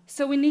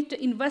 So we need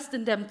to invest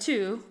in them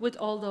too, with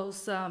all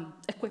those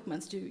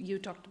equipments you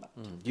talked about.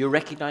 Do you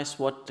recognize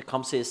what the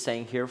Kamsi is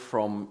saying here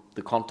from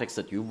the context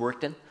that you've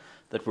worked in?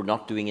 That we're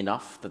not doing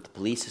enough, that the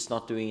police is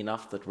not doing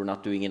enough, that we're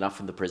not doing enough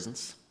in the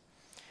prisons?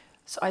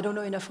 So I don't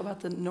know enough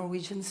about the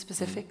Norwegian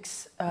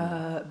specifics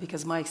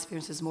because my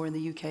experience is more in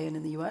the UK and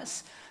in the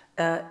US.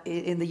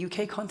 In the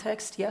UK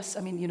context, yes. I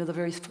mean, you know, the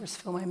very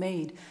first film I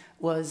made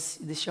was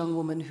this young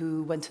woman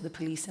who went to the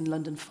police in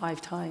London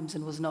 5 times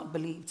and was not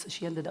believed. So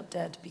she ended up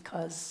dead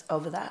because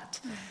of that,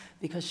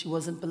 because she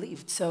wasn't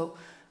believed. So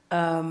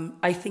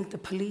I think the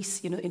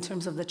police, you know, in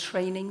terms of the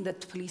training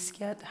that police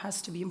get,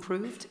 has to be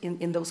improved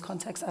in those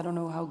contexts. I don't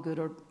know how good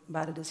or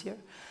bad it is here.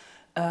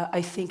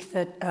 I think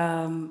that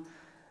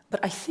But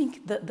I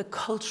think that the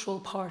cultural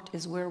part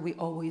is where we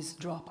always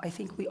drop. I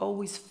think we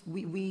always,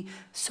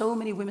 so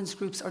many women's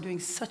groups are doing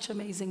such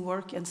amazing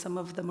work, and some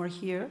of them are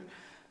here,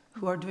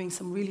 who are doing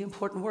some really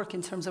important work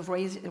in terms of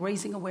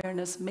raising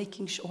awareness,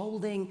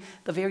 holding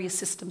the various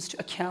systems to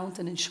account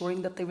and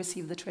ensuring that they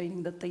receive the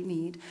training that they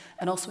need,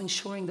 and also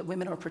ensuring that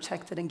women are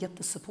protected and get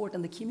the support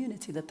and the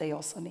community that they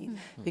also need.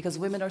 Because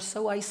women are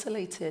so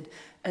isolated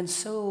and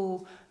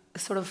so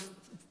sort of,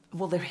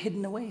 well, they're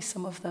hidden away,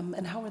 some of them,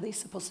 and how are they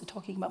supposed to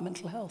talking about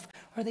mental health?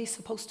 Are they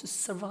supposed to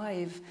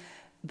survive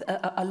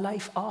a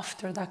life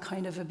after that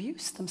kind of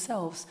abuse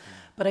themselves?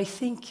 But I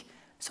think,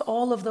 so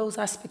all of those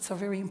aspects are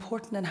very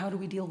important, and how do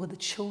we deal with the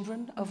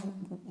children of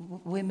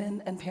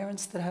women and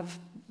parents that have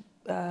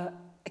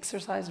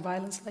exercised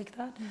violence like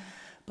that?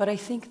 But I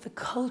think the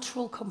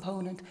cultural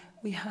component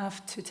we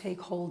have to take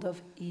hold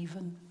of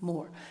even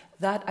more.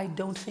 That I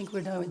don't think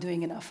we're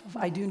doing enough of.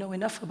 I do know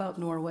enough about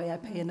Norway, I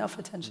pay enough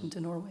attention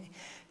to Norway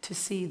to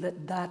see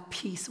that that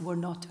piece we're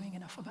not doing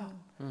enough about.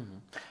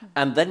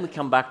 And then we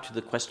come back to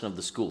the question of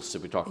the schools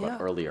that we talked about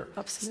earlier,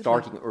 absolutely.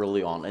 starting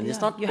early on. And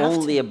it's not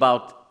only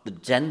about the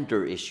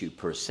gender issue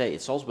per se,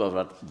 it's also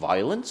about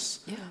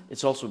violence.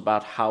 It's also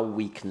about how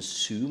we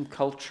consume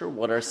culture,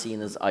 what are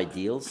seen as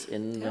ideals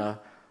in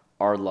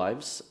our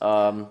lives.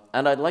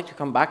 And I'd like to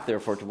come back,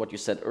 therefore, to what you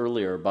said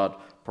earlier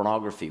about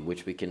pornography,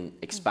 which we can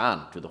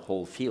expand to the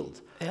whole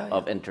field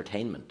of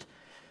entertainment.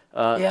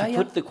 To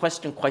put the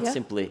question quite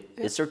simply,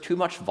 is there too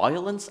much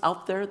violence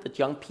out there that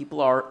young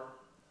people are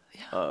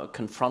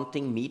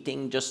confronting,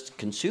 meeting, just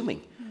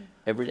consuming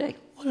every day?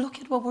 Well, look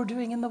at what we're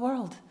doing in the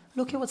world.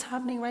 Look at what's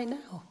happening right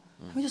now.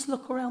 I mean, just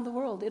look around the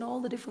world, in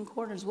all the different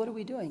corners, what are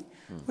we doing?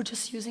 We're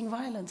just using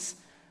violence.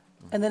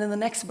 And then in the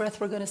next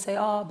breath, we're going to say,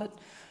 but,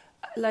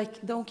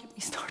 like, don't get me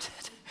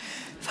started.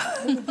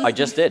 I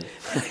just did.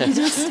 You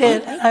just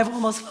did, and I've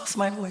almost lost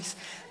my voice.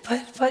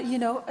 But you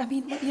know, I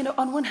mean, you know,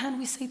 on one hand,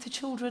 we say to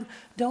children,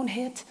 don't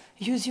hit,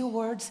 use your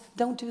words,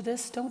 don't do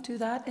this, don't do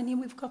that. And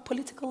we've got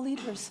political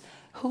leaders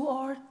who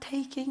are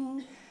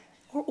taking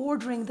or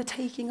ordering the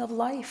taking of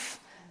life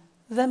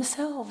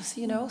themselves,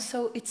 you know.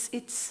 So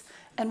it's,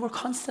 and we're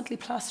constantly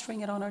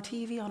plastering it on our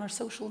TV, on our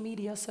social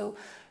media. So,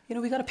 you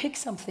know, we got to pick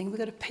something. We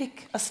got to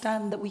pick a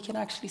stand that we can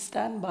actually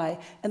stand by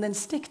and then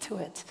stick to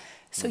it.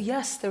 So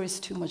yes, there is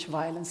too much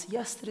violence.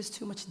 Yes, there is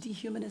too much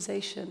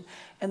dehumanization.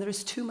 And there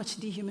is too much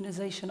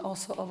dehumanization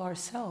also of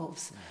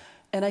ourselves.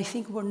 And I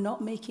think we're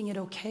not making it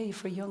okay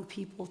for young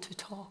people to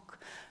talk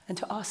and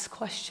to ask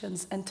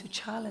questions and to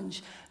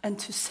challenge and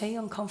to say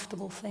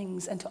uncomfortable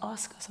things and to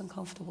ask us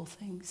uncomfortable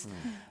things.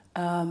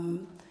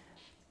 And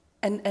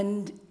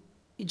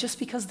just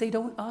because they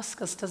don't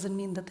ask us doesn't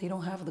mean that they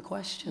don't have the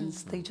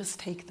questions. They just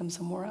take them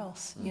somewhere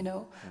else, you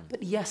know?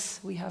 But yes,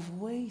 we have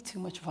way too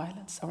much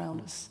violence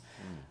around us,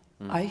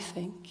 I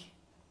think.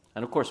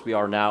 And of course, we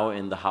are now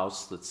in the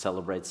house that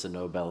celebrates the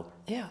Nobel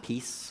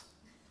Peace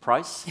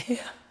Prize.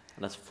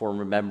 And as a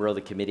former member of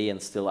the committee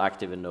and still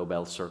active in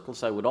Nobel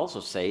circles, I would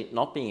also say,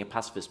 not being a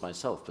pacifist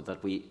myself, but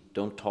that we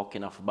don't talk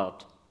enough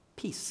about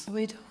peace.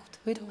 We don't.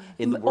 We don't.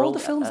 In the world, all the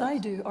films I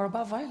do are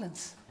about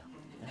violence.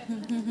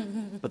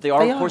 But they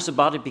are, of course,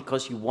 about it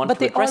because you want to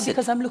address it. But they are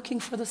because I'm looking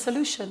for the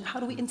solution. How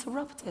do we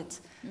interrupt it?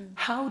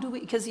 How do we,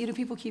 because, you know,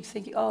 people keep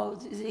thinking, oh,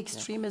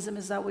 extremism,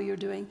 is that what you're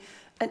doing?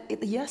 And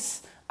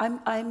yes,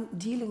 I'm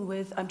dealing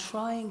with, I'm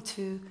trying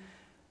to,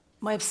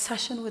 my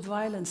obsession with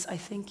violence, I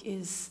think,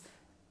 is,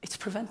 it's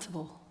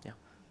preventable.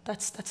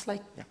 That's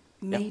like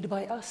made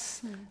by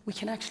us. We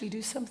can actually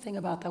do something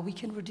about that. We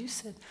can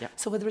reduce it.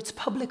 So whether it's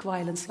public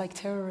violence like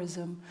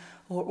terrorism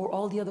or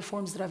all the other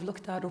forms that I've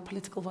looked at, or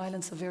political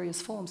violence of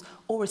various forms,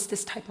 or it's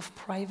this type of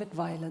private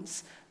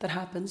violence that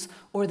happens,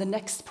 or the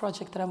next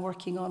project that I'm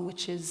working on,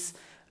 which is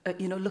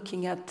you know,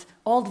 looking at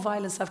all the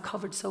violence I've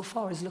covered so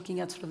far is looking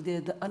at sort of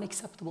the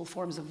unacceptable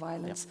forms of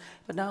violence.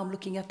 But now I'm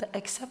looking at the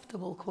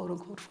acceptable,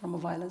 quote-unquote, form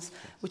of violence,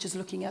 which is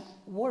looking at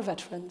war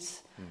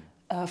veterans.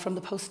 From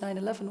the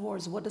post-9/11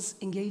 wars, what does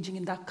engaging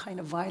in that kind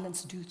of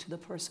violence do to the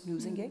person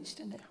who's engaged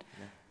in it?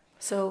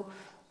 So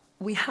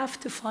we have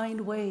to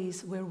find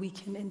ways where we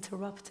can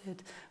interrupt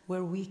it,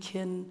 where we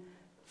can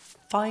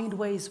find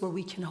ways where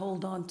we can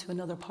hold on to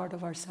another part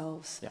of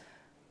ourselves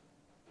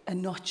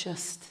and not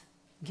just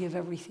give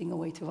everything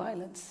away to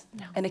violence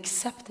and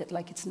accept it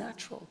like it's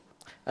natural.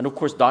 And of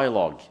course,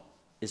 dialogue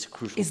is a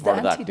crucial part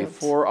of that.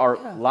 Before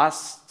our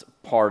last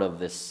part of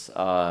this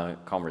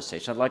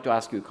conversation, I'd like to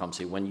ask you,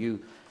 Kamsi, when you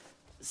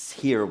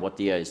hear what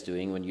Dia is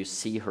doing, when you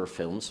see her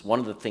films, one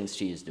of the things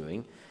she is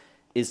doing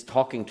is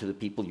talking to the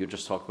people you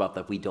just talked about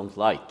that we don't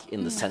like,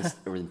 in the sense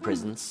that they're in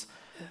prisons.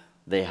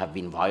 They have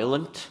been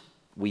violent.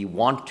 We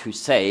want to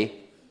say,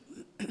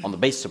 on the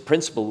basis of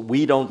principle,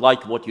 we don't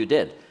like what you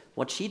did.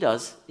 What she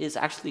does is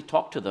actually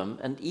talk to them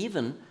and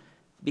even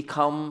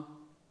become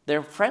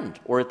their friend,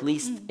 or at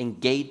least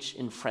engage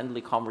in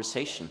friendly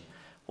conversation.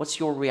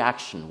 What's your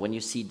reaction when you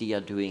see Dia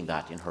doing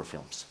that in her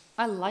films?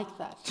 I like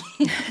that.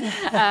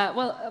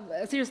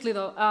 Seriously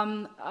though,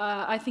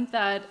 I think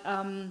that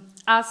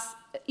as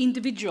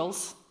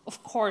individuals,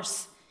 of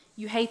course,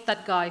 you hate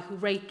that guy who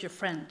raped your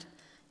friend.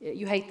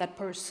 You hate that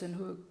person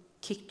who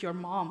kicked your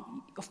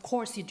mom. Of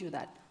course you do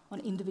that on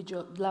an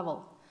individual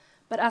level.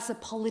 But as a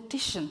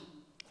politician,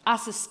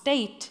 as a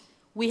state,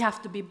 we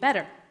have to be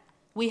better.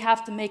 We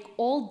have to make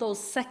all those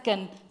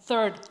second,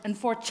 third, and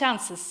fourth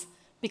chances,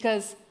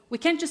 because we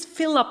can't just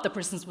fill up the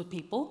prisons with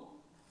people.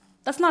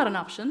 That's not an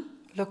option.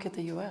 Look at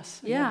the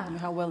US. Yeah. I mean,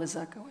 how well is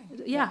that going?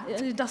 Yeah,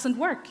 it doesn't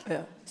work.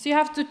 Yeah. So you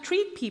have to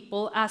treat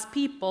people as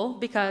people,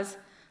 because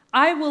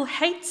I will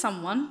hate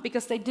someone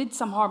because they did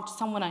some harm to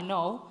someone I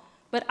know,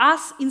 but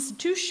as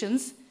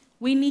institutions,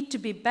 we need to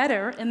be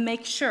better and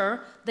make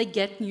sure they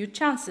get new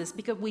chances,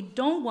 because we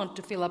don't want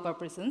to fill up our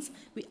prisons.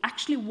 We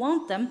actually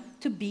want them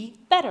to be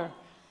better.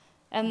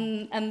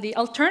 And the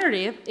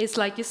alternative is,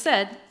 like you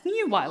said,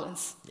 new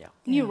violence,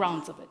 new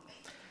rounds of it.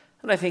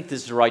 And I think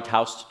this is the right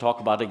house to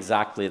talk about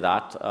exactly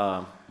that.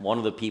 One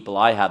of the people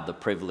I had the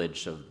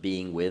privilege of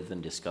being with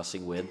and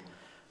discussing with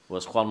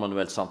was Juan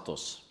Manuel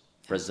Santos,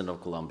 President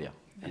of Colombia.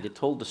 And he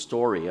told the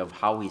story of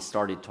how he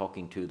started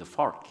talking to the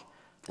FARC,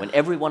 when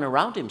everyone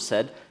around him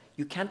said,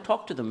 you can't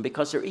talk to them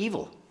because they're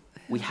evil.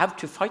 We have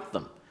to fight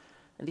them.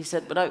 And he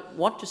said, but I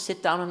want to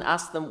sit down and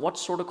ask them, what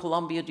sort of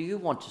Colombia do you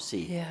want to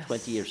see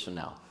 20 years from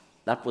now?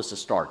 That was the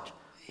start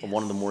of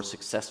one of the more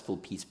successful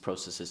peace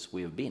processes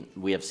we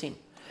have seen.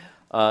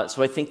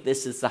 So I think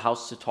this is the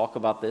house to talk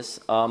about this.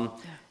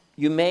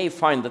 You may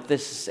find that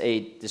this is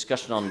a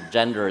discussion on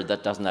gender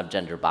that doesn't have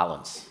gender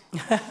balance.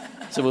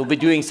 So we'll be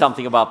doing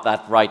something about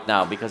that right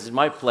now, because it's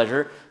my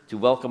pleasure to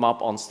welcome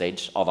up on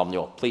stage Adam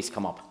Njå. Please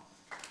come up.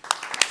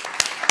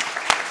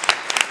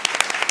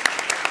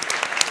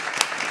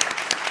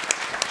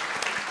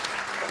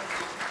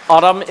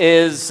 Adam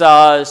is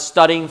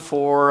studying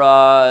for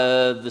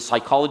the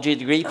psychology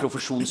degree,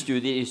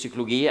 professionsstudie i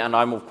psychology, and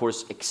I'm of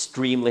course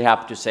extremely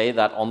happy to say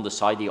that on the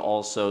side he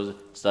also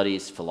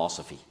studies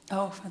philosophy.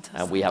 Oh, fantastic.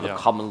 And we have a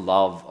common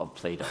love of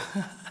Plato.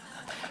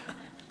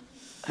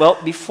 Well,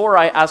 before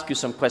I ask you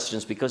some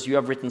questions, because you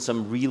have written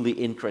some really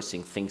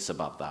interesting things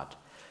about that,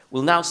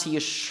 we'll now see a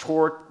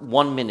short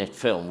 1-minute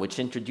film which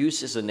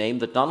introduces a name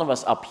that none of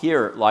us up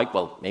here like.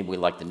 Well, maybe we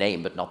like the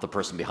name, but not the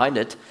person behind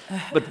it.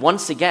 But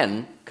once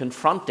again,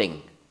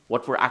 confronting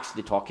what we're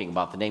actually talking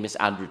about. The name is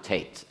Andrew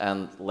Tate.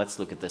 And let's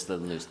look at this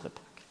little news clip.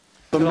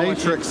 The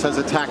Matrix has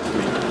attacked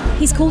me.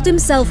 He's called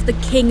himself the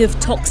king of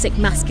toxic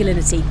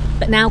masculinity,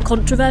 but now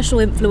controversial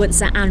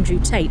influencer Andrew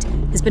Tate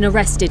has been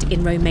arrested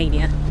in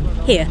Romania.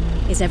 Here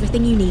is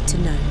everything you need to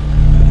know.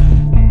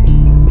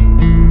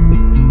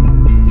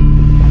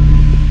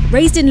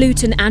 Raised in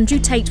Luton, Andrew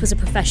Tate was a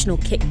professional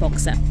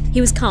kickboxer.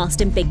 He was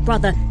cast in Big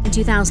Brother in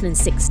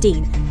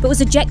 2016, but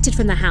was ejected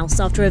from the house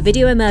after a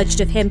video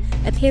emerged of him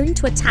appearing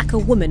to attack a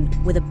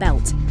woman with a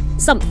belt,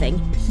 something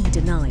he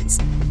denies.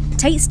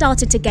 Tate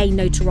started to gain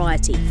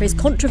notoriety for his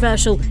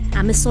controversial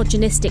and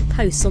misogynistic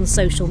posts on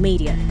social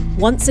media,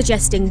 once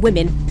suggesting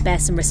women bear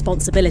some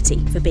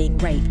responsibility for being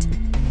raped.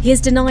 He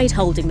has denied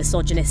holding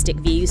misogynistic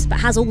views, but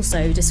has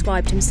also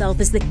described himself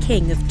as the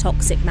king of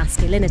toxic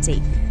masculinity.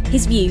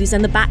 His views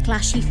and the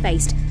backlash he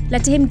faced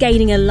led to him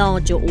gaining a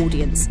larger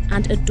audience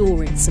and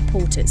adoring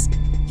supporters.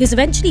 He was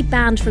eventually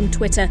banned from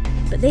Twitter,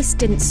 but this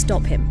didn't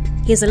stop him.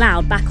 He is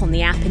allowed back on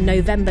the app in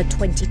November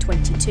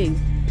 2022.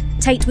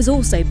 Tate was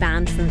also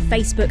banned from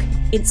Facebook,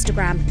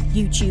 Instagram,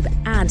 YouTube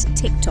and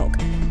TikTok,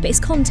 but his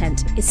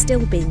content is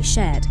still being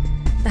shared.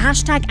 The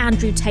hashtag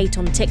Andrew Tate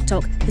on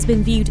TikTok has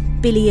been viewed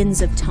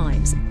billions of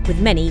times,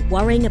 with many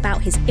worrying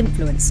about his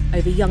influence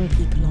over young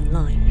people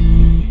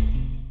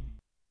online.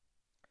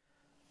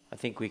 I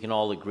think we can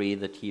all agree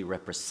that he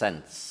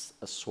represents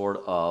a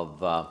sort of,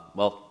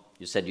 well,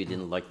 you said you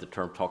didn't like the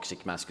term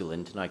toxic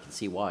masculinity, and I can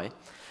see why.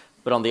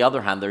 But on the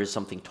other hand, there is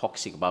something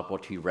toxic about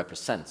what he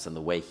represents and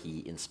the way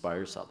he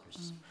inspires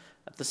others.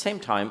 At the same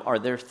time, are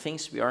there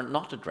things we are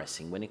not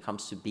addressing when it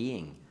comes to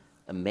being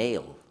a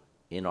male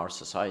in our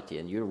society?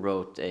 And you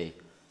wrote a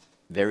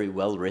very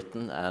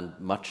well-written and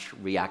much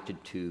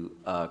reacted to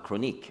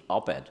chronique,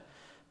 op-ed,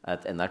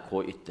 at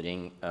NRK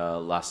Ytring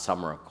last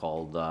summer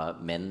called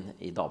Men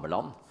I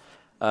Dameland.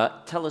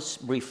 Tell us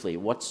briefly,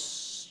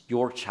 what's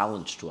your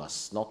challenge to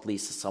us, not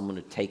least as someone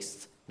who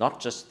takes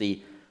not just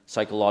the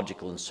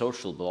psychological and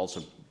social, but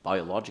also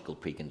biological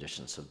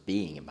preconditions of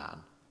being a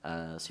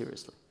man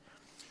seriously?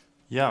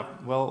 Yeah,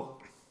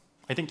 well,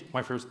 I think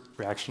my first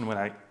reaction when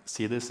I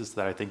see this is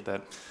that I think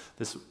that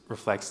this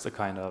reflects a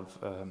kind of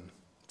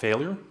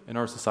failure in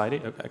our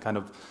society, a kind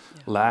of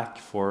lack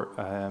for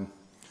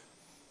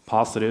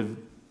positive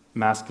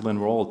masculine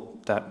role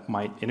that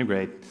might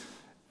integrate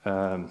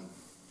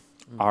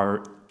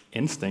our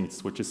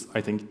instincts, which is,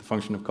 I think, the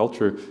function of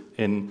culture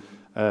in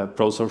a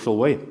pro-social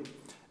way.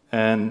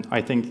 And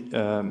I think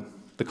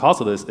the cause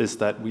of this is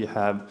that we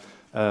have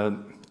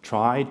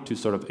tried to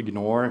sort of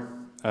ignore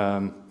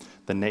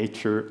the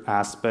nature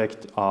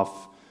aspect of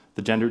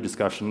the gender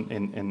discussion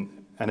in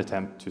an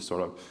attempt to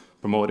sort of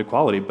promote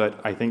equality. But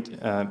I think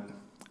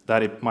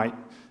that it might,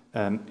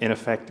 in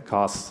effect,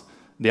 cause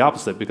the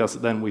opposite, because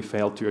then we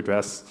fail to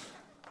address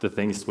the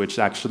things which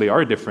actually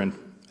are different.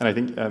 And I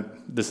think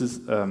this is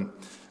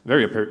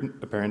very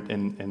apparent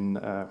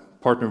in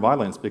partner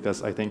violence,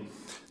 because I think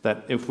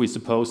that if we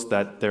suppose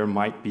that there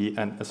might be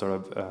a sort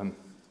of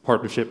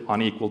partnership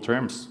on equal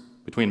terms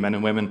between men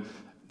and women,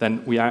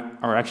 then we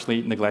are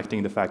actually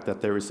neglecting the fact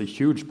that there is a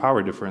huge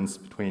power difference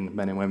between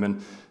men and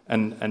women,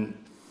 and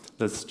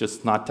that's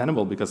just not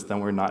tenable, because then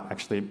we're not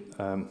actually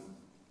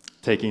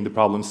taking the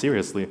problem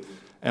seriously.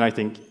 And I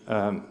think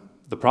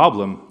the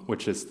problem,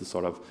 which is the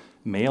sort of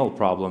male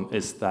problem,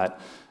 is that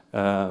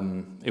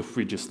if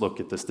we just look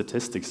at the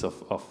statistics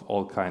of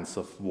all kinds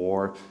of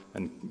war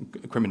and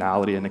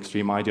criminality and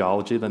extreme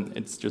ideology, then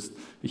it's just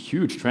a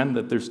huge trend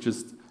that there's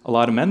just a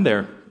lot of men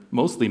there,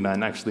 mostly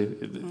men actually.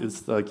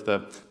 It's like the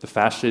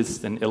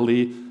fascists in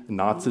Italy,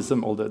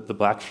 Nazism, all the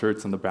black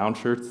shirts and the brown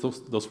shirts,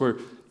 those were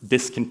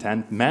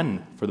discontent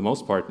men for the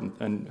most part,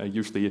 and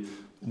usually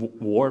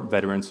war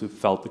veterans who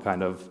felt the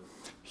kind of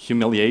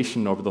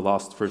humiliation over the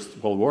lost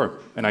First World War.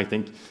 And I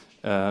think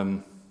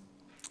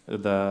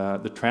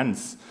the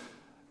trends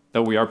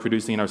that we are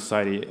producing in our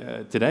society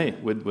today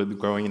with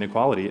growing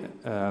inequality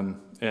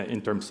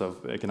in terms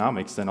of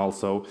economics, and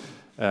also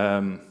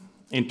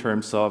in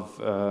terms of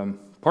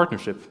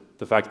partnership,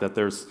 the fact that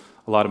there's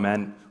a lot of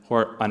men who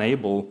are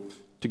unable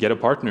to get a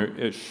partner,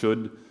 it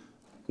should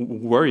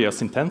worry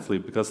us intensely,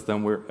 because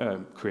then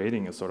we're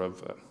creating a sort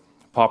of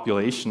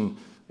population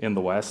in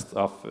the West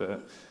of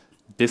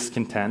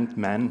discontent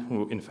men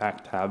who in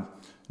fact have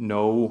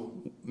no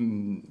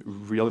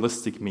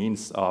realistic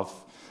means of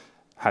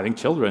having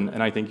children.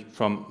 And I think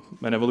from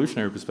an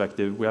evolutionary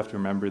perspective, we have to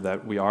remember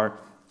that we are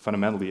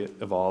fundamentally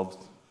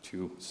evolved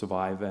to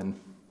survive and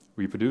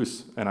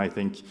reproduce. And I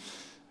think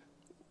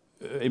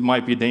it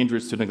might be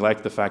dangerous to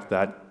neglect the fact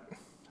that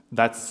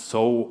that's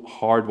so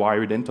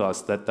hardwired into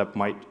us that that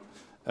might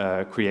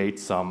create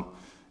some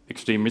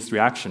extremist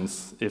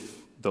reactions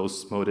if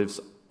those motives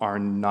are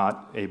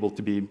not able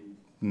to be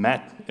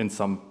met in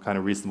some kind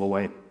of reasonable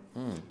way.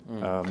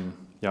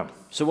 Yeah.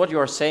 So what you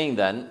are saying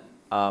then,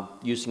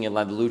 using an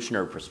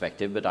evolutionary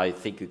perspective, but I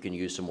think you can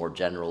use a more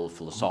general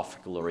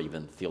philosophical or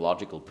even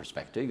theological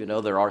perspective, you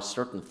know, there are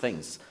certain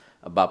things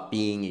about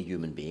being a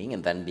human being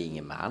and then being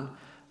a man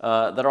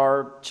that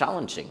are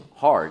challenging,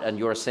 hard, and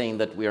you are saying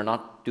that we are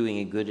not doing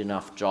a good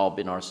enough job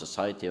in our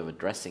society of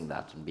addressing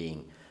that and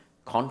being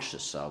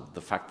conscious of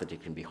the fact that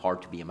it can be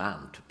hard to be a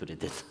man, to put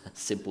it in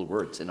simple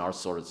words, in our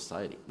sort of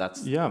society.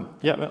 That's yeah,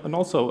 and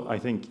also I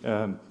think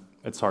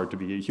it's hard to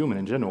be a human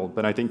in general,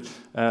 but I think,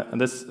 and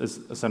this is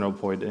a central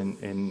point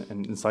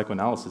in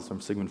psychoanalysis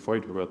from Sigmund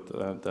Freud, who wrote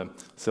the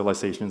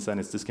Civilizations and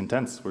Its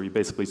Discontents, where he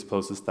basically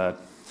supposes that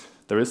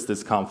there is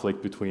this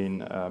conflict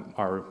between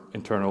our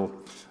internal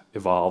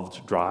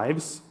evolved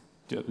drives,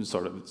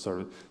 sort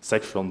of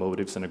sexual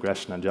motives and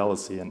aggression and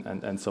jealousy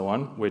and so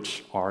on,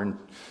 which aren't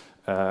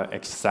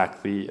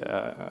exactly,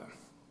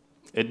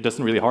 it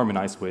doesn't really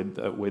harmonize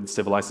with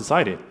civilized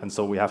society, and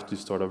so we have to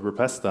sort of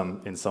repress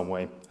them in some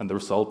way, and the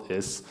result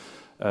is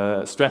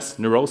stress,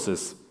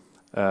 neurosis,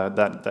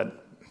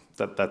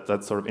 that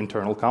sort of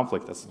internal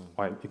conflict. That's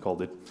why he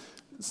called it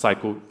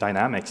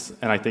psychodynamics.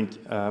 And I think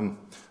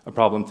a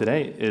problem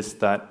today is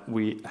that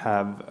we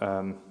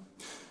have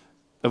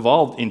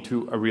evolved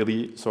into a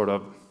really sort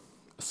of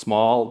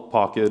small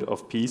pocket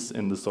of peace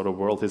in the sort of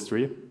world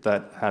history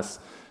that has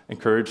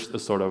encouraged a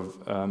sort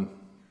of,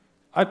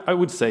 I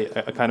would say,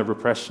 a kind of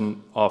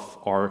repression of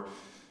our,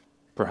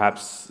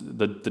 perhaps,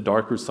 the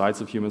darker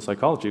sides of human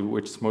psychology,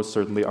 which most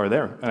certainly are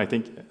there. And I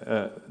think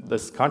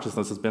this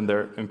consciousness has been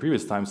there in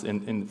previous times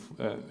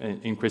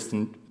in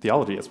Christian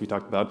theology, as we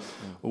talked about,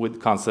 with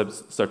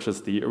concepts such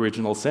as the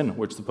original sin,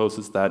 which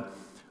supposes that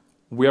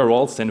we are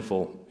all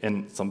sinful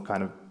in some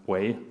kind of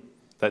way,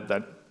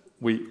 that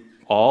we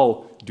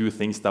all do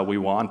things that we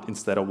want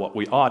instead of what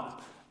we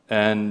ought,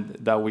 and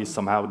that we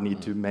somehow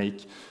need to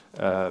make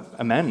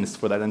amends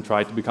for that and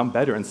try to become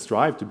better and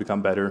strive to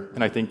become better.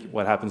 And I think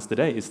what happens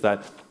today is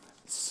that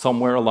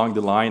somewhere along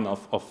the line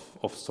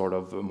of sort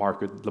of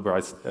market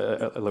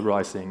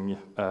liberalizing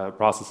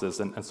processes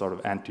and sort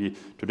of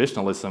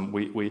anti-traditionalism,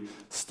 we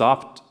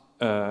stopped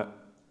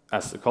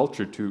as a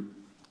culture to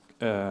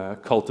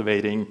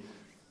cultivating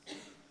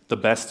the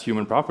best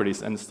human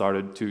properties and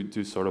started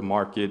to sort of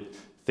market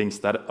things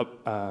that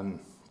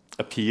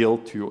appeal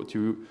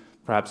to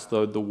perhaps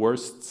the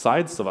worst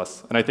sides of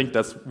us. And I think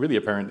that's really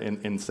apparent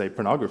in say,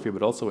 pornography,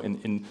 but also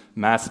in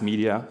mass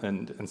media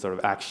and sort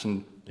of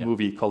action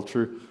movie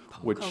culture,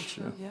 which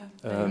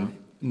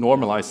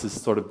normalizes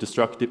sort of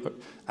destructive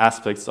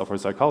aspects of our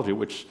psychology,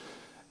 which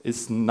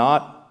is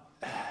not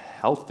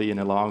healthy in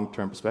a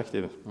long-term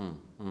perspective.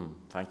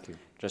 Thank you.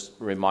 Just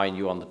remind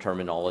you on the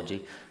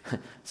terminology.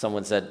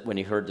 Someone said when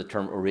he heard the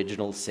term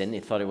original sin, he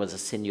thought it was a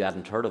sin you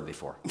hadn't heard of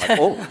before. Like,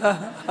 oh,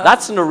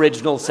 that's an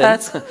original sin.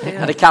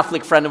 And a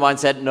Catholic friend of mine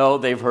said, no,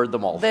 they've heard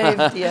them all.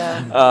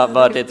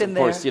 But it's, of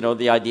course, you know,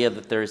 the idea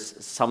that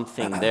there's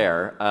something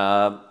there.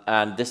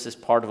 And this is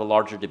part of a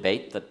larger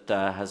debate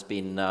that has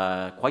been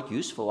quite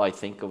useful, I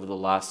think, over the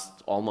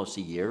last almost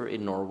a year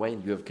in Norway,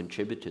 and you have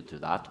contributed to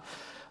that.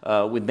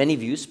 With many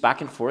views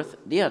back and forth.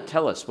 Dia,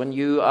 tell us, when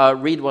you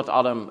read what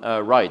Adam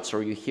writes,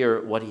 or you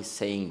hear what he's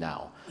saying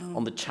now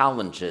on the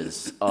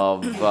challenges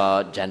of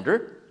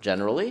gender,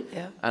 generally,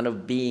 Yeah. and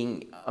of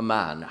being a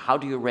man. How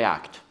do you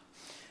react?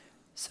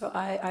 So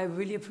I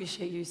really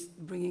appreciate you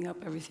bringing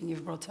up everything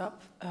you've brought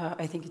up.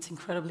 I think it's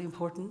incredibly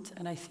important,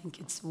 and I think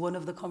it's one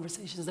of the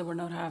conversations that we're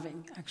not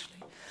having,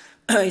 actually.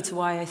 It's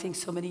why I think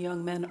so many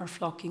young men are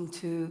flocking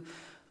to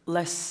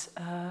less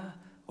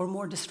or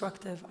more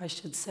destructive, I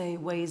should say,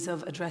 ways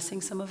of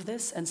addressing some of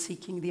this and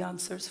seeking the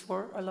answers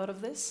for a lot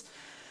of this.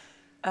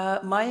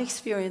 My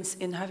experience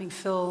in having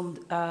filmed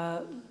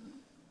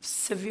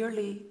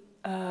severely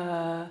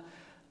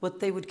what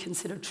they would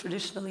consider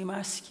traditionally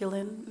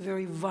masculine,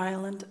 very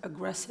violent,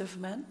 aggressive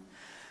men,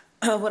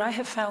 what I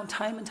have found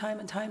time and time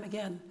and time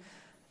again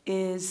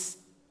is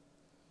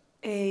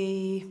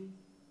a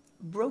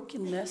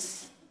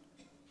brokenness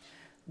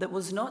that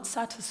was not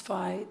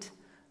satisfied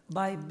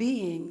by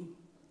being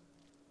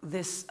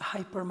this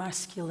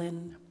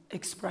hyper-masculine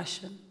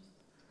expression.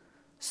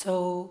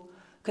 So,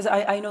 because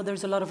I know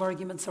there's a lot of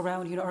arguments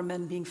around, are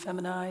men being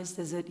feminized?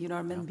 Is it,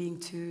 are men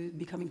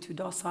becoming too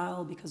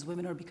docile because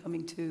women are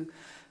becoming too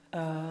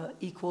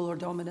equal or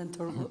dominant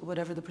or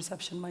whatever the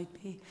perception might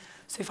be?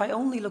 So if I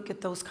only look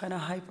at those kind of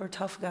hyper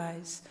tough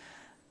guys,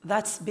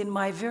 that's been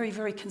my very,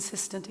 very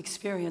consistent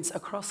experience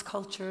across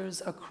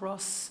cultures,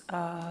 across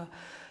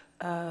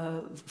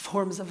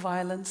forms of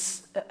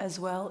violence as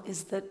well,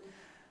 is that,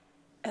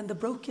 and the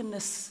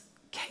brokenness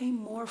came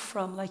more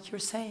from, like you're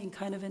saying,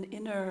 kind of an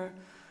inner,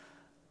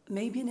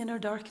 maybe an inner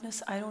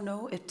darkness, I don't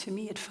know. To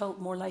me, it felt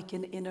more like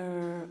an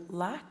inner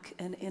lack,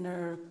 an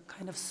inner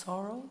kind of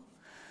sorrow,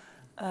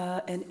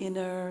 an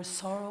inner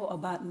sorrow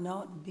about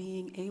not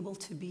being able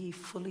to be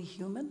fully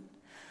human,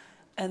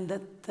 and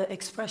that the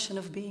expression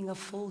of being a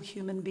full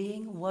human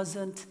being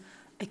wasn't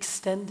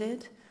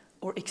extended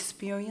or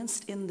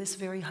experienced in this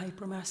very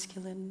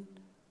hyper-masculine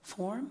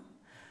form,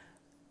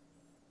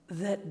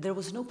 that there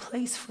was no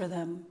place for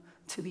them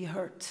to be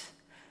hurt.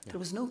 There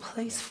was no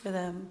place for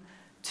them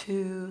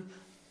to,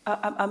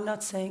 I'm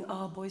not saying,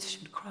 oh, boys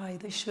should cry,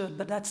 they should,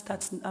 but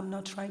I'm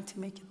not trying to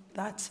make it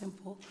that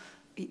simple,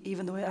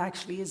 even though it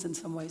actually is in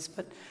some ways,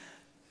 but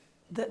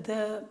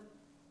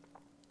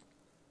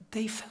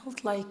they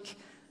felt like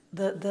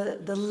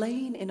the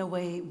lane, in a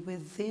way,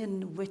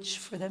 within which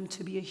for them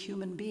to be a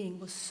human being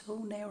was so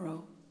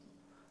narrow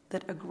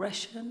that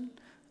aggression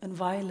and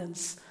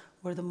violence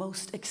were the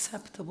most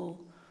acceptable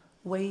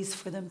ways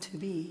for them to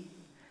be,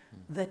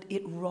 that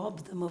it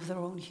robbed them of their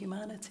own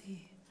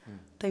humanity.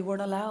 They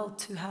weren't allowed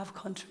to have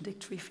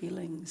contradictory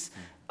feelings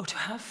or to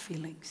have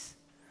feelings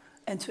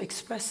and to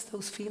express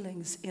those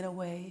feelings in a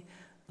way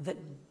that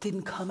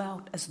didn't come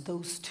out as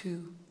those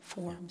two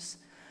forms.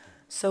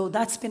 So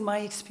that's been my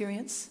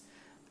experience.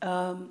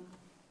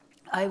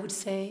 I would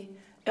say,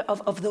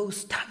 of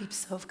those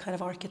types of kind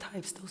of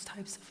archetypes, those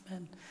types of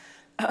men.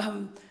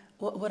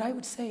 What I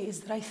would say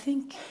is that I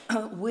think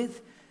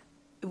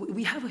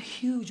we have a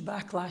huge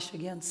backlash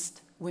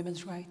against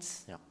women's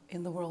rights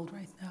in the world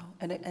right now,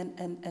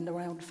 and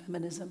around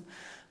feminism.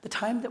 The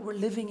time that we're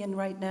living in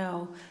right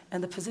now,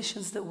 and the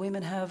positions that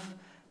women have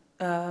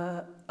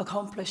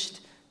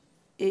accomplished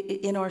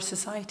in our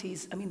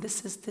societies, I mean,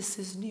 this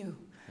is new.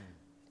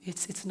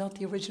 It's not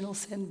the original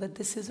sin, but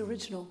this is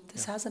original.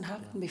 This hasn't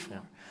happened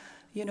before,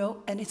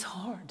 and it's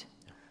hard.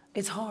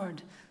 It's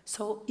hard.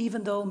 So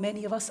even though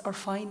many of us are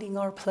finding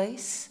our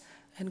place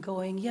and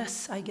going,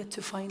 yes, I get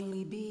to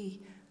finally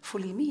be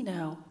fully me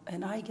now,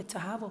 and I get to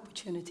have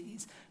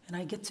opportunities, and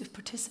I get to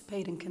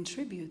participate and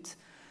contribute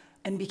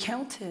and be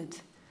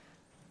counted,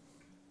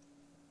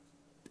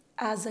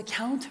 as a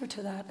counter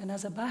to that and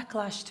as a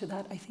backlash to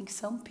that, I think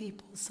some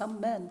people,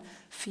 some men,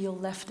 feel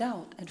left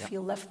out and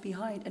feel left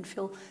behind and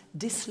feel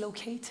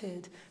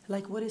dislocated.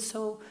 Like, what is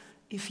so,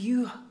 if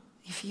you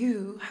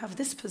have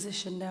this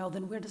position now,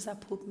 then where does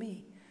that put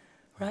me,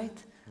 right?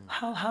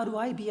 How do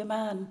I be a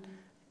man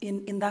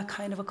in that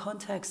kind of a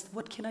context?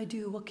 What can I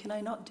do? What can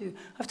I not do?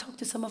 I've talked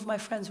to some of my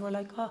friends who are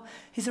like, oh,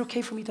 is it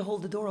okay for me to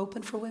hold the door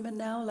open for women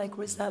now? Like,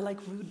 or is that like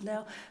rude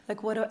now?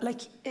 Like, what,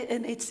 like,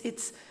 and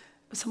it's,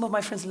 some of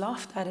my friends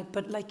laughed at it,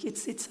 but like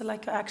it's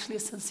like actually a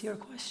sincere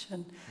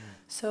question.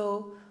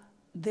 So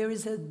there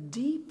is a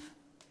deep,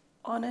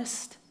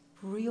 honest,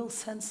 real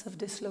sense of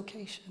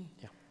dislocation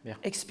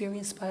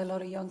experienced by a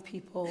lot of young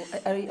people,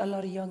 a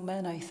lot of young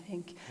men, I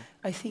think.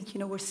 I think,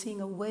 we're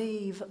seeing a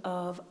wave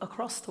of,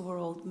 across the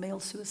world, male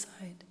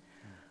suicide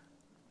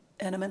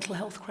and a mental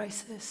health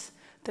crisis.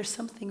 There's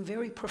something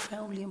very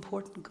profoundly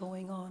important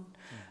going on.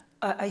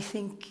 I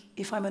think,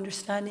 if I'm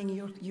understanding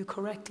you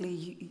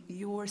correctly,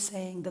 you're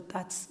saying that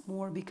that's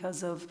more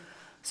because of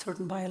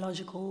certain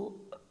biological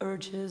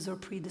urges or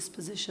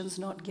predispositions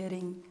not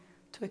getting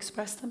to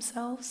express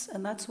themselves,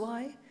 and that's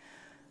why,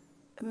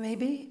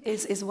 maybe,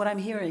 is what I'm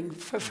hearing.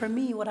 For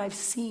me, what I've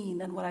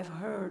seen and what I've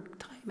heard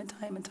time and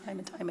time and time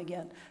and time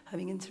again,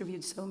 having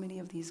interviewed so many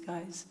of these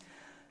guys,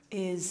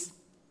 is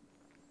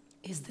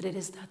that it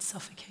is that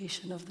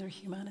suffocation of their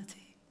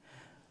humanity,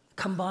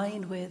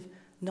 combined with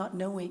not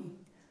knowing.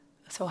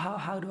 So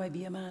how do I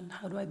be a man?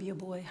 How do I be a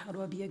boy? How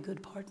do I be a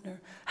good partner?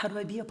 How do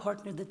I be a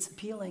partner that's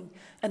appealing?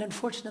 And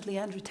unfortunately,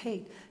 Andrew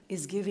Tate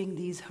is giving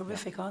these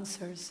horrific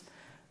answers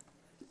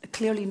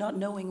clearly not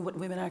knowing what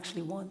women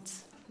actually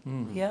want.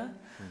 Yeah?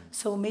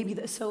 So maybe,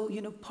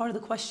 part of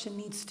the question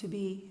needs to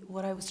be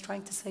what I was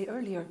trying to say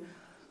earlier.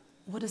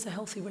 What does a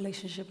healthy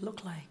relationship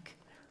look like?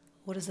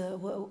 What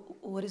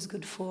is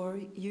good for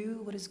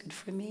you? What is good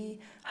for me?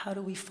 How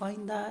do we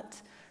find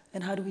that?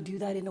 And how do we do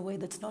that in a way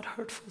that's not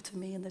hurtful to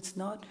me and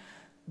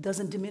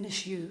doesn't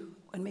diminish you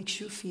and makes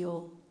you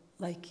feel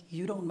like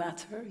you don't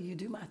matter, you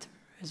do matter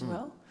as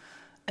well.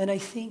 And I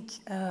think,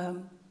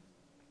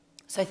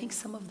 so I think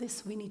some of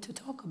this we need to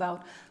talk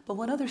about. But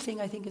one other thing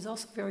I think is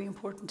also very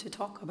important to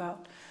talk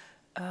about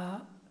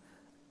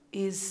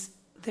is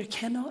there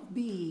cannot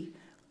be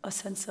a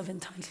sense of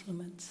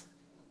entitlement.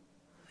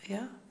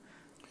 Yeah?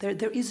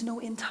 There is no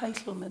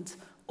entitlement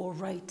or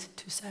right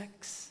to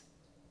sex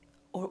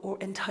or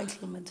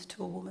entitlement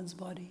to a woman's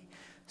body.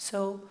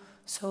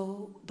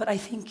 But I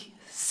think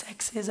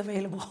sex is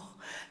available.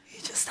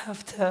 You just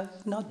have to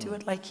not do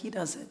it like he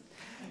does it.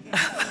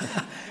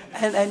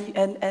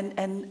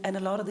 and a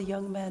lot of the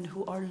young men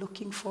who are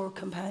looking for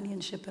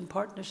companionship and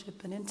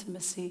partnership and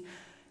intimacy,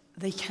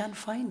 they can't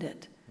find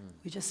it.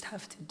 We just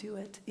have to do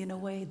it in a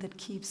way that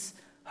keeps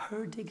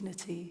her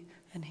dignity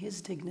and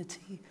his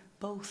dignity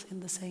both in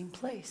the same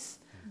place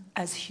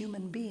as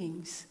human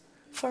beings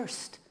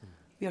first.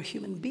 We are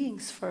human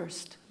beings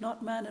first,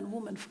 not man and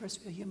woman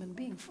first. We are human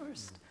being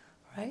first,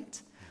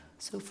 right?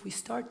 So if we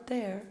start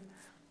there,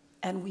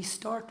 and we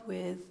start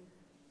with,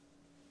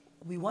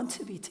 we want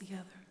to be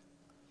together,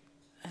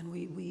 and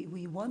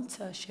we want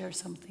to share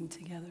something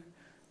together,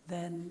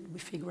 then we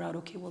figure out,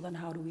 okay, well then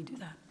how do we do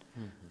that?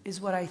 Is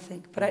what I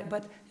think.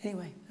 But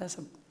anyway, that's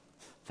a...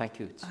 Thank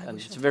you.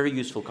 It's a very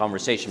useful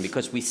conversation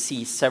because we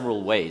see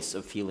several ways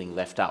of feeling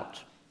left out,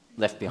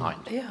 left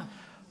behind. Yeah.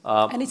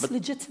 And it's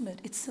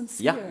legitimate, it's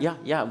sincere.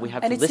 Yeah, we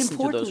have to listen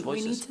to those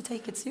voices. We need to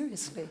take it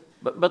seriously.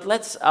 But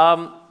let's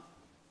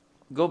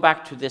go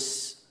back to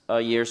this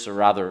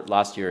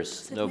last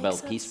year's Nobel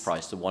Peace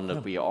Prize, the one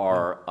that we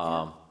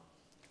are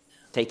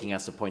taking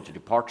as a point of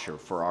departure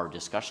for our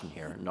discussion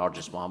here,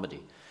 Narges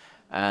Mohammadi.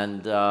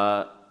 And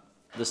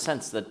the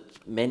sense that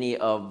many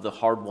of the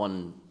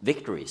hard-won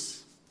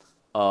victories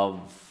of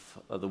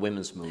the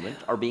women's movement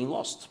are being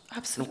lost.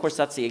 Absolutely. And of course,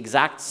 that's the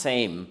exact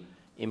same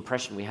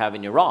impression we have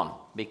in Iran,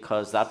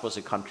 because that was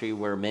a country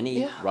where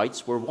many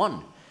rights were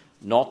won.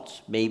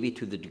 Not maybe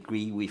to the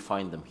degree we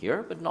find them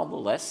here, but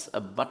nonetheless,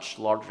 a much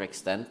larger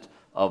extent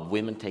of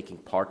women taking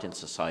part in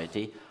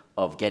society,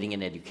 of getting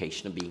an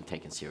education and being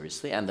taken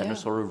seriously, and then a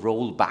sort of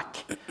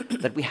rollback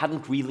that we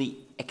hadn't really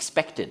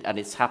expected, and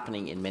it's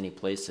happening in many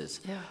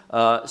places.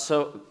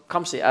 So,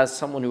 Kamsi, as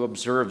someone who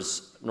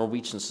observes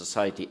Norwegian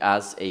society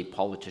as a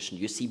politician,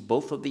 you see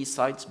both of these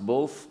sides,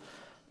 both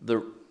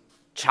the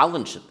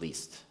challenge, at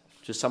least,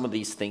 to some of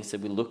these things that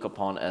we look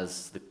upon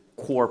as the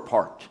core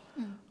part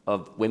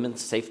of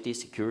women's safety,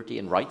 security,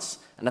 and rights,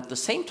 and at the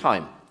same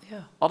time,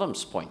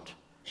 Adam's point,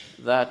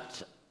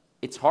 that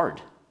it's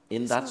hard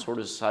in that sort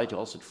of society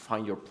also to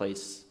find your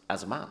place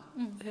as a man.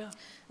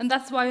 And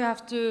that's why you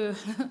have to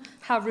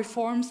have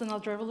reforms and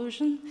not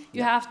revolution.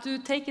 You have to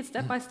take it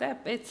step by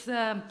step. It's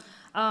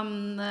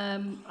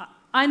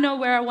I know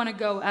where I want to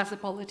go as a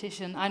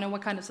politician. I know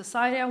what kind of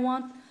society I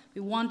want.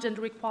 We want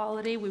gender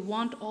equality. We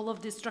want all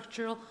of these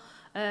structural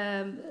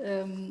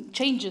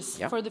changes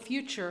for the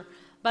future.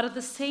 But at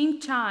the same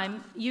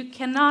time, you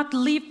cannot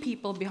leave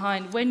people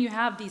behind when you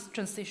have these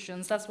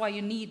transitions. That's why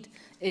you need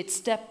it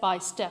step by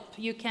step.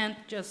 You can't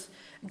just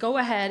go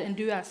ahead and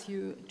do as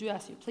you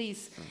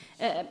please.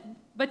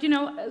 But you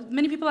know,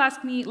 many people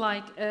ask me,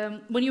 like,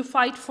 when you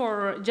fight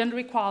for gender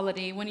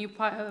equality, when you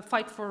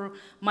fight for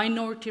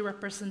minority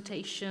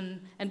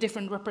representation and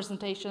different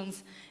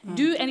representations,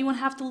 do anyone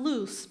have to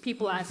lose?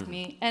 People ask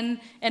me,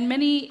 and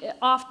many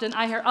often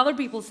I hear other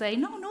people say,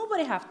 no,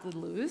 nobody have to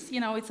lose.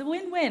 You know, it's a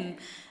win-win.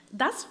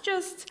 That's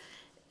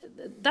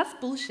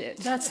bullshit.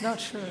 That's not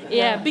true.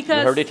 Yeah,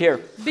 because you heard it here.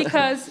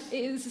 Because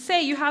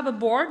say you have a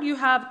board, you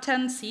have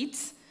 10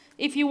 seats.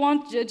 If you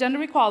want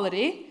gender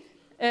equality,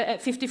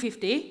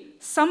 50-50,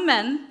 some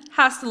men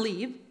has to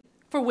leave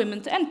for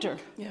women to enter.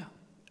 Yeah.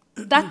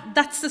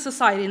 That's the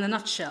society in a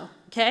nutshell,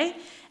 okay?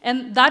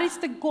 And that is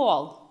the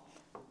goal.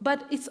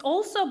 But it's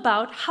also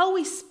about how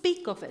we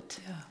speak of it.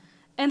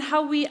 And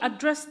how we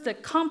address the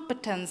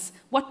competence,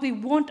 what we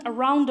want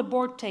around the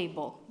board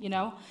table, you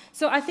know?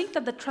 So I think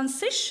that the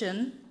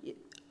transition,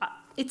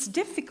 it's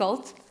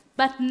difficult,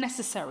 but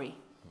necessary.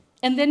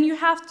 And then you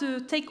have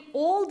to take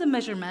all the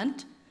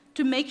measurement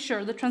to make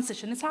sure the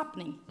transition is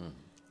happening.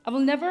 I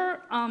will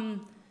never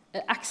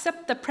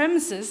accept the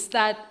premises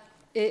that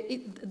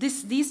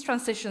these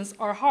transitions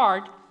are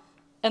hard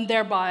and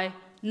thereby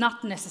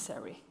not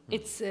necessary.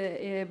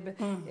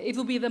 It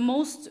will be the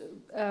most...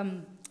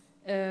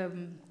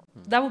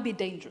 that would be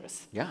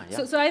dangerous.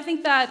 So I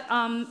think that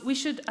we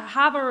should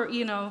have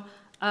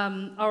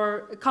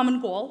our common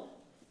goal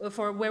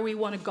for where we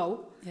want to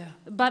go,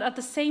 but at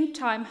the same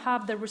time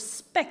have the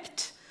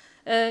respect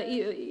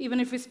even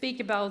if we speak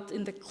about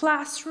in the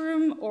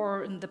classroom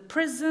or in the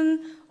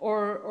prison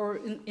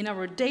or in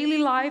our daily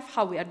life,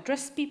 how we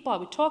address people, how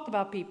we talk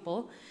about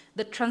people,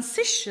 the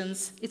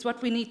transitions is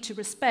what we need to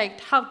respect,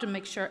 how to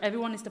make sure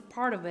everyone is a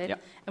part of it,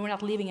 and we're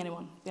not leaving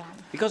anyone behind.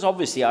 Because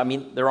obviously, I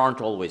mean, there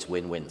aren't always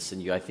win-wins,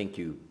 and I think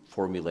you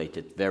formulate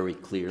it very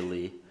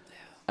clearly.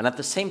 And at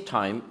the same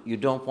time, you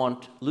don't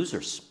want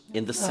losers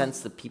in the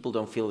sense that people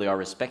don't feel they are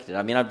respected.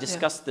 I mean, I've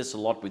discussed this a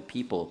lot with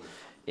people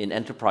in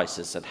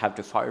enterprises that have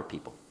to fire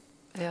people.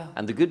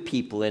 And the good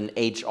people in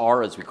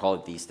HR, as we call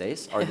it these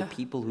days, are the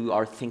people who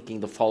are thinking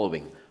the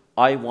following.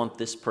 I want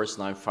this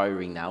person I'm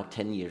firing now,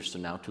 10 years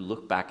from now, to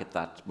look back at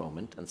that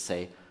moment and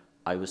say,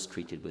 I was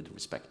treated with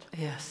respect.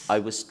 I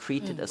was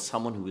treated as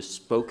someone who was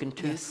spoken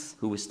to,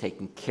 who was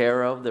taken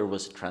care of, there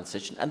was a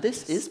transition. And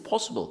this is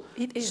possible.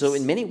 It is. So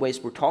in many ways,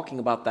 we're talking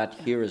about that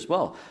here as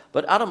well.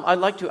 But Adam, I'd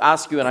like to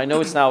ask you, and I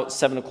know it's now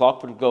 7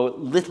 o'clock, but we'll go a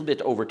little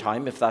bit over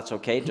time, if that's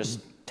okay,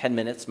 just 10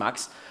 minutes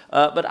max.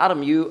 But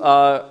Adam, you,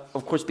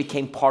 of course,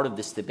 became part of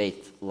this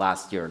debate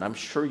last year, and I'm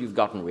sure you've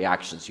gotten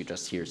reactions. You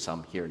just hear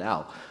some here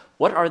now.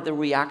 What are the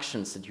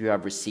reactions that you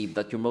have received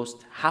that you're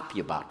most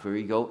happy about, where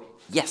you go,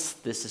 yes,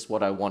 this is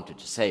what I wanted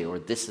to say, or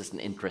this is an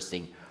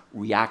interesting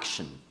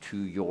reaction to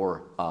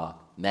your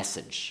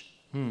message?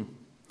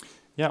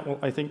 Yeah, well,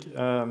 I think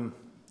there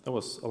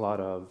was a lot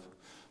of,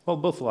 well,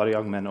 both a lot of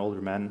young men,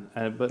 older men,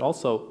 but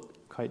also,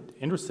 quite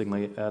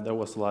interestingly, there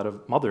was a lot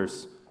of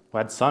mothers who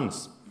had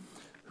sons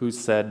who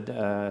said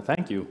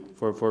thank you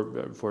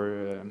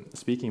for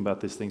speaking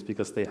about these things,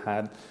 because they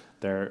had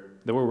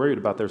they were worried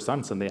about their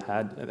sons, and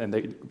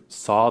they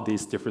saw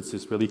these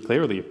differences really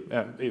clearly,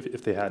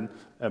 if they had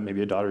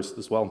maybe daughters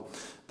as well,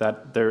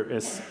 that there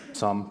is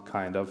some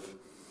kind of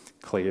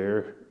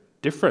clear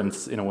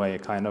difference in a way, a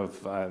kind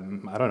of I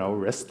don't know,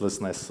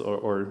 restlessness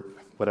or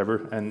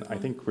whatever. And I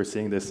think we're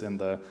seeing this in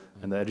the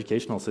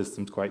educational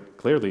systems quite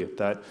clearly,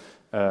 that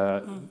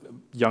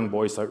young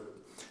boys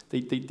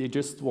they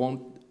just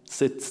won't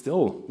sit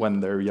still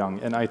when they're young.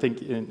 And I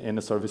think in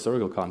a sort of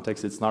historical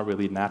context, it's not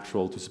really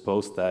natural to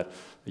suppose that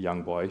a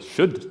young boy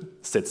should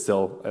sit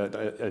still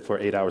for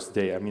 8 hours a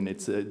day. I mean,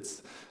 it's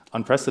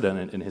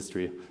unprecedented in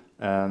history.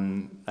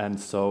 And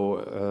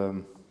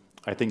so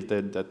I think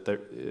that there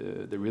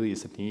really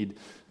is a need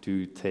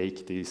to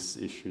take these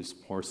issues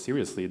more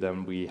seriously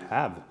than we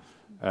have.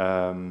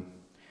 Yeah.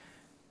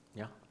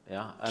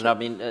 And I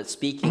mean,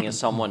 speaking as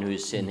someone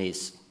who's in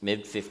his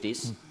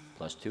mid-50s,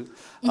 +2,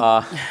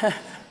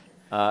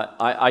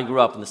 I grew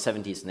up in the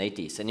 70s and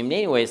 80s, and in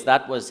many ways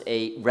that was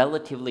a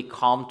relatively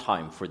calm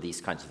time for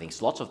these kinds of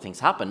things. Lots of things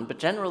happened, but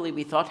generally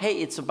we thought,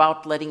 hey, it's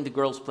about letting the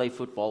girls play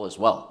football as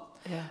well.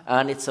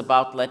 And it's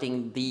about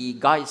letting the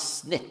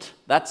guys knit.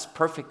 That's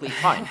perfectly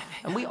fine.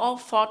 And we all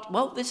thought,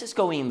 well, this is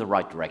going in the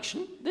right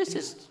direction. This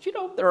is, you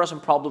know, there are some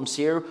problems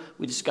here.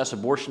 We discuss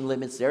abortion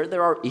limits there.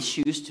 There are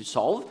issues to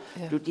solve.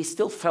 But we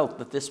still felt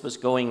that this was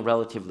going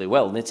relatively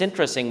well. And it's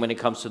interesting when it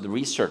comes to the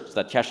research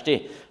that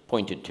Kjersti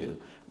pointed to,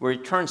 where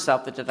it turns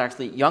out that it's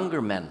actually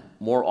younger men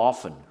more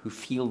often who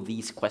feel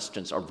these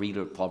questions are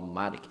really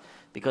problematic.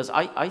 Because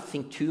I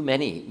think too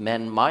many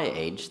men my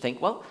age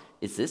think, well,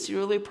 is this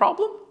really a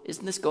problem?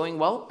 Isn't this going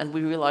well? And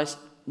we realize,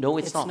 no,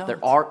 it's not.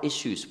 There are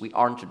issues we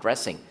aren't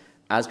addressing,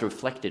 as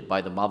reflected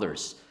by the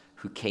mothers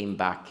who came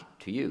back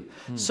to you.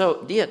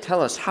 So, Dia,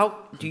 tell us, how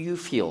do you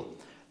feel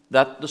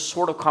that the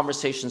sort of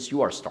conversations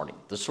you are starting,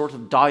 the sort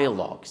of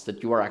dialogues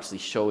that you are actually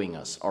showing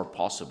us are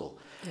possible,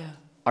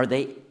 are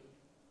they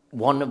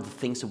one of the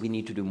things that we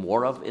need to do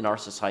more of in our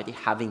society,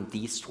 having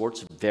these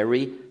sorts of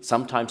very,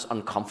 sometimes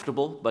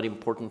uncomfortable, but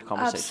important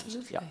conversations?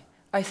 Absolutely.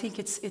 I think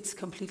it's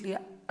completely,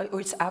 or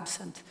it's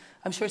absent.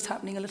 I'm sure it's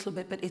happening a little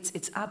bit, but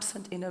it's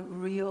absent in a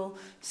real,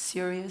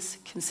 serious,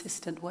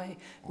 consistent way.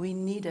 We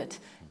need it.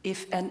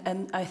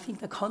 And I think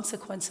the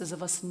consequences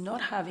of us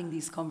not having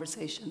these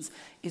conversations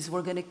is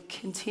we're going to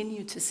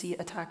continue to see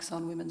attacks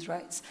on women's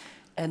rights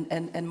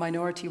and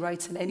minority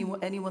rights, and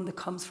anyone that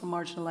comes from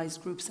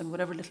marginalized groups and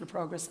whatever little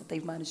progress that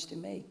they've managed to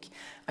make.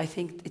 I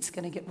think it's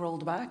going to get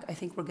rolled back. I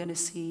think we're going to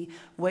see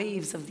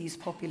waves of these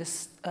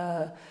populist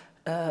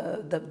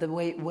the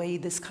way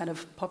this kind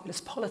of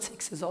populist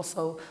politics is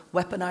also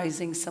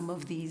weaponizing some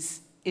of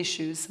these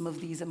issues, some of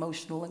these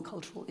emotional and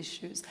cultural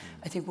issues.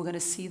 I think we're going to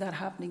see that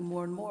happening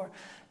more and more.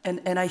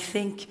 And I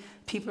think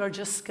people are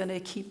just going to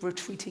keep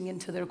retreating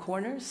into their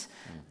corners.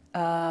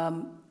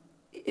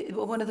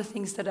 One of the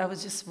things that I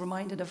was just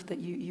reminded of that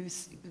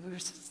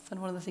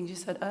one of the things you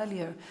said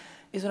earlier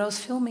is when I was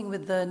filming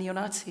with the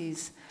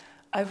neo-Nazis,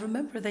 I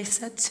remember they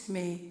said to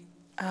me,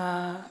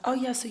 oh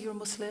yeah, so you're a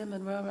Muslim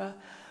and rah, rah,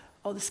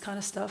 all this kind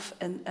of stuff,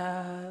 and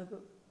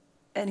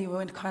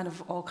anyway, and kind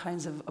of all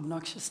kinds of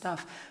obnoxious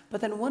stuff.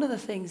 But then one of the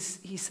things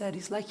he said,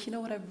 he's like, you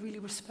know what I really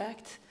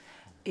respect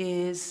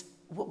is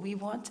what we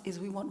want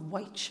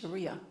white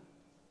Sharia.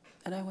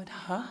 And I went,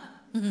 huh?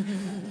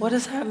 What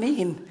does that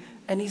mean?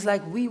 And he's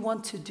like, we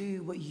want to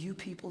do what you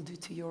people do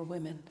to your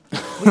women.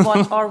 We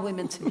want our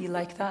women to be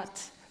like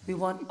that. We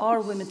want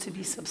our women to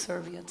be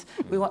subservient.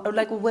 We want, or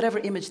like whatever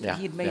image that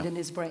he'd made yeah. in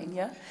his brain,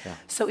 yeah? Yeah.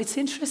 So it's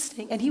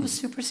interesting, and he was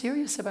super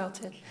serious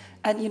about it.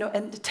 And, you know,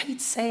 and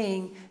Tate's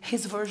saying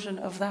his version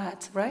of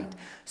that, right?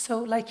 So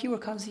like you were,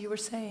 Kamsi, you were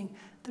saying,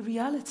 the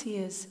reality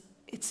is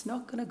it's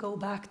not going to go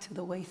back to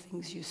the way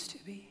things used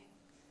to be.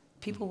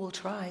 People will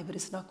try, but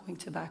it's not going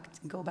to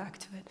go back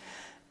to it.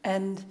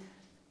 And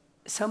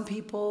some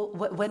people,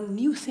 when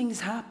new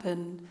things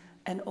happen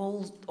and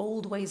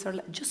old ways are,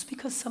 just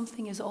because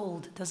something is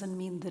old doesn't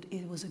mean that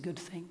it was a good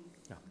thing.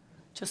 Yeah.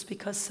 Just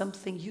because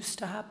something used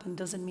to happen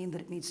doesn't mean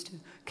that it needs to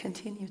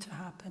continue to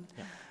happen.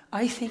 Yeah.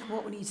 I think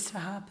what needs to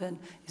happen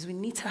is we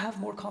need to have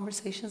more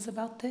conversations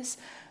about this,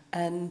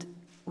 and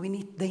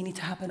they need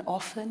to happen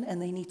often,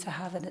 and they need to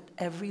happen at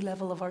every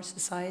level of our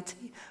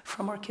society,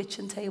 from our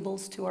kitchen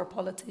tables to our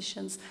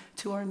politicians,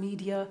 to our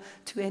media,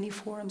 to any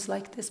forums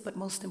like this, but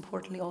most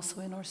importantly also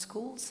in our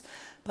schools.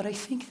 But I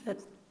think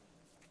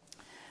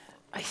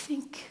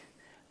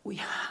we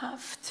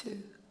have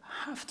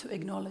to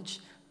acknowledge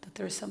that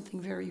there is something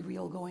very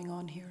real going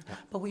on here. Yeah.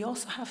 But we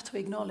also have to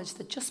acknowledge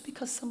that just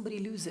because somebody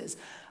loses,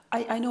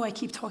 I know I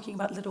keep talking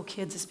about little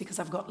kids, it's because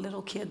I've got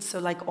little kids, so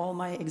like all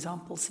my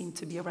examples seem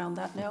to be around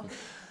that now.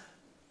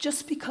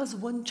 Just because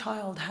one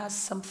child has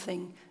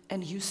something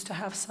and used to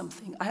have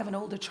something, I have an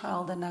older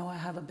child and now I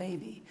have a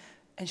baby,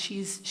 and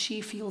she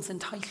feels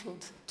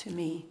entitled to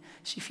me.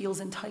 She feels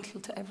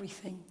entitled to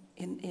everything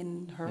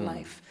in her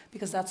life,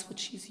 because that's what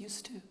she's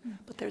used to.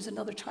 But there's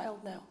another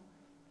child now.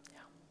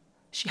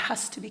 She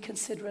has to be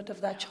considerate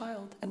of that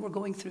child. And we're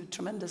going through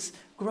tremendous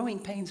growing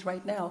pains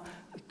right now.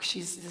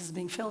 This is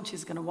being filmed,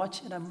 she's gonna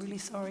watch it. I'm really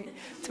sorry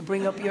to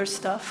bring up your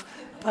stuff,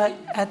 but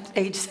at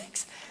age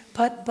 6.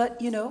 But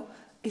you know,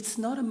 it's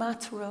not a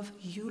matter of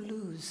you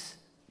lose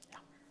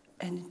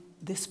and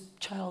this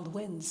child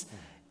wins.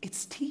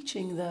 It's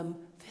teaching them,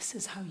 this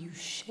is how you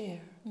share.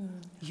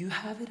 You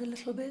have it a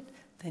little bit,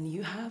 then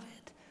you have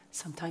it.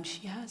 Sometimes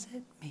she has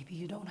it, maybe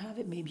you don't have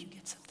it, maybe you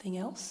get something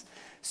else.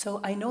 So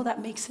I know that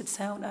makes it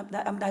sound,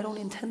 I don't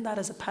intend that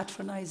as a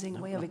patronizing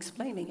way of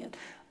explaining it.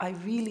 I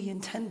really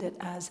intend it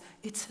as,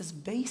 it's as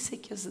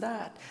basic as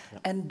that.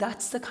 And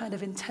that's the kind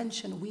of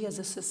intention we as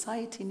a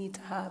society need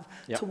to have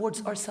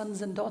towards our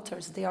sons and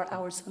daughters. They are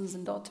our sons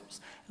and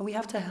daughters. And we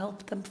have to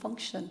help them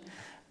function.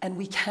 And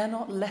we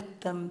cannot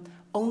let them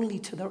only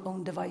to their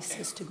own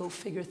devices to go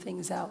figure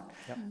things out.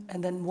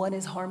 And then one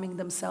is harming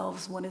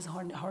themselves, one is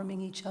harming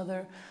each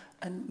other,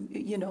 and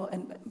you know,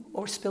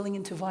 or spilling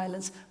into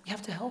violence. We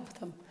have to help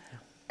them.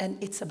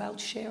 And it's about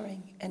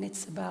sharing, and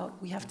it's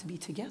about, we have to be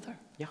together.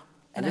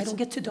 And I don't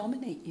get to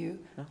dominate you.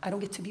 I don't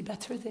get to be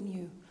better than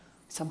you.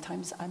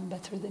 Sometimes I'm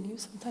better than you,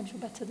 sometimes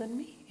you're better than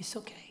me. It's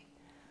okay.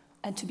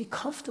 And to be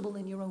comfortable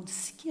in your own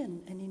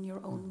skin and in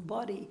your own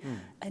body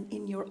and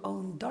in your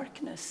own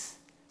darkness,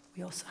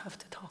 we also have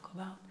to talk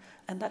about.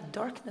 And that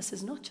darkness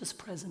is not just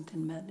present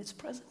in men, it's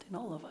present in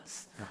all of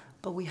us.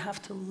 But we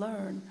have to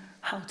learn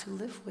how to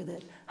live with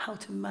it, how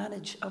to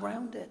manage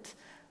around it,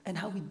 and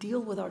how we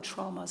deal with our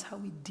traumas, how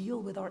we deal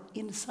with our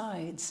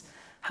insides,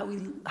 how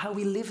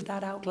we live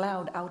that out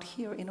loud out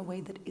here in a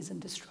way that isn't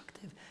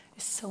destructive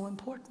is so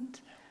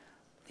important.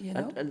 You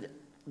know? And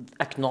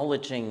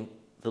acknowledging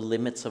the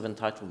limits of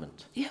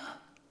entitlement.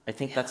 I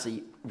think that's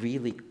a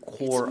really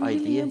core really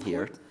idea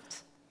important. Here.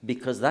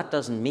 Because that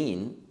doesn't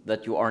mean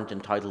that you aren't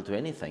entitled to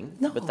anything,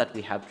 but that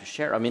we have to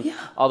share. I mean,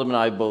 Adam and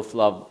I both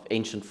love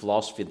ancient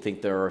philosophy and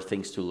think there are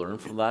things to learn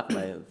from that. And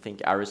I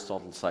think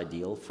Aristotle's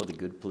ideal for the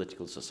good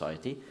political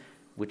society,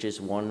 which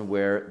is one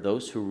where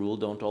those who rule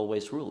don't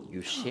always rule.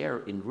 You share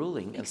in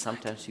ruling, and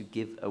sometimes you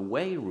give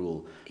away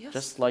rule,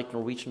 just like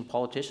Norwegian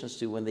politicians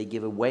do when they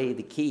give away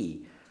the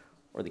key,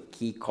 or the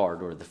key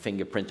card, or the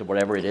fingerprint, or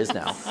whatever it is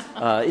now.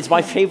 It's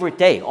my favorite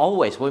day,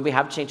 always, when we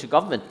have changed the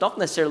government, not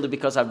necessarily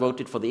because I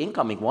voted for the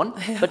incoming one,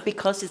 but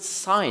because it's a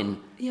sign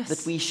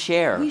that we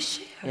share in this.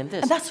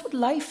 And that's what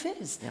life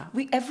is.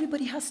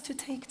 Everybody has to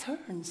take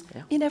turns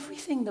in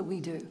everything that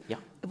we do.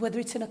 Whether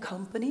it's in a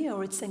company,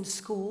 or it's in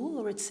school,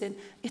 or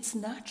it's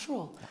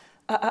natural.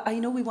 I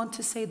know we want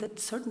to say that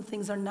certain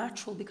things are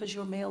natural because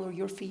you're male, or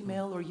you're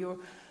female, or you're...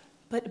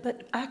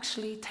 But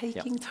actually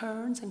taking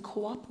turns and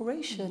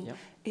cooperation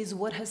is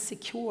what has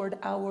secured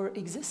our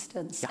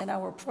existence and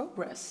our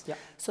progress.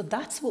 So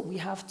that's what we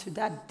have to,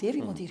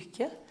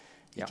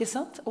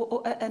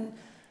 and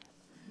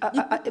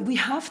we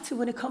have to,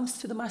 when it comes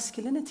to the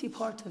masculinity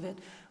part of it,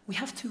 we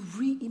have to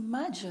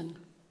reimagine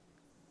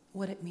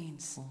what it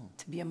means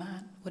to be a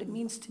man, what it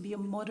means to be a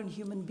modern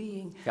human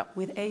being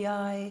with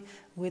AI,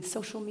 with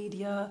social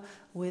media,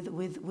 with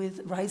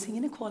rising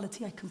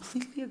inequality. I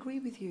completely agree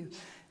with you.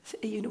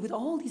 You know, with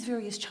all these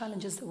various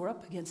challenges that we're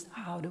up against,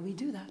 how do we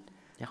do that?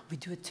 We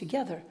do it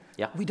together.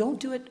 We don't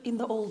do it in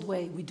the old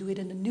way. We do it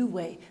in a new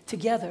way,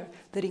 together,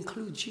 that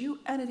includes you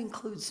and it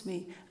includes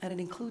me, and it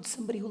includes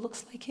somebody who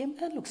looks like him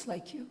and looks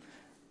like you,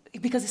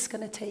 because it's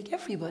going to take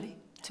everybody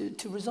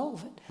to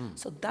resolve it.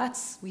 So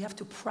we have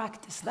to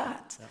practice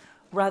that,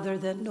 rather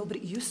than, no, but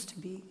it used to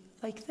be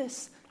like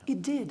this.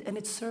 It did, and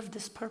it served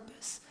this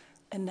purpose.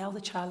 And now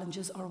the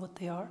challenges are what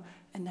they are,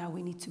 And now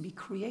we need to be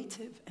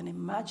creative and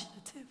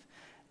imaginative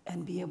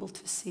and be able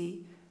to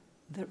see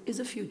there is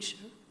a future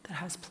that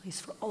has place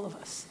for all of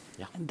us.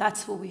 Yeah. And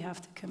that's what we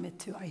have to commit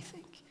to, I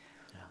think.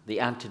 Yeah. The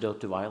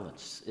antidote to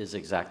violence is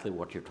exactly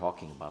what you're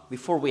talking about.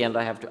 Before we end,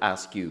 I have to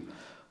ask you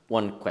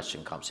one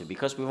question, Kamsi,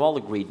 because we've all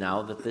agreed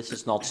now that this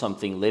is not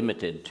something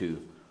limited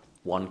to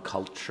one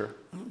culture,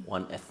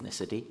 one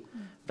ethnicity.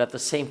 But at the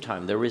same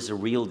time, there is a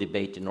real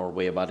debate in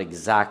Norway about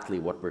exactly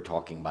what we're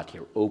talking about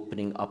here,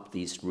 opening up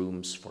these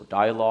rooms for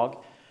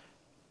dialogue,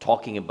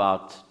 talking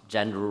about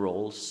gender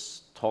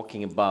roles,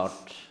 talking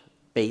about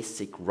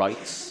basic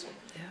rights.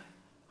 Yeah.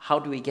 How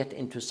do we get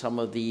into some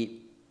of the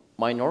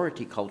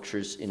minority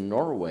cultures in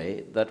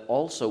Norway that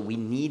also we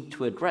need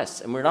to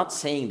address? And we're not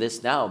saying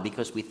this now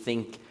because we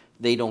think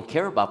they don't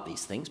care about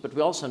these things, but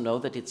we also know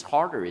that it's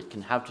harder. It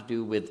can have to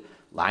do with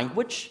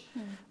language.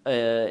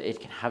 It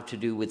can have to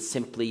do with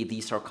simply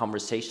these are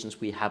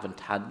conversations we haven't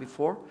had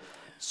before.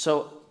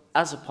 So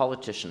as a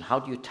politician, how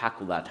do you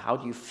tackle that? How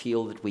do you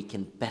feel that we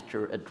can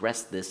better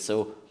address this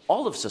so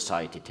all of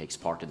society takes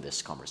part in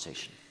this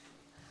conversation?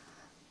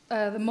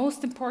 The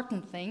most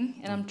important thing,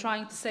 and I'm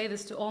trying to say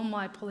this to all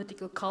my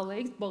political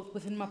colleagues, both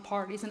within my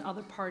parties and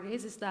other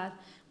parties, is that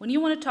when you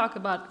want to talk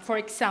about, for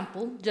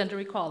example, gender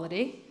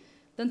equality,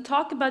 then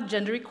talk about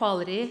gender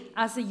equality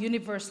as a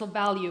universal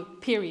value,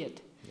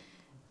 period.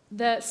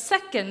 The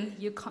second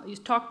you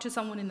talk to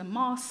someone in a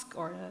mosque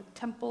or a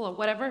temple or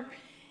whatever,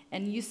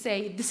 and you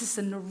say, this is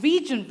a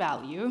Norwegian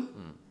value,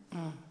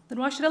 then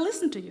why should I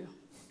listen to you?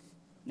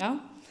 No?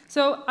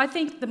 So I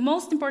think the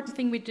most important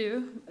thing we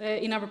do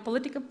in our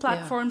political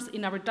platforms,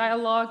 in our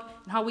dialogue,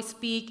 and how we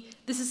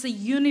speak, this is a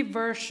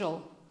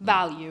universal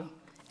value.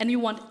 And we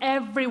want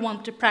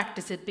everyone to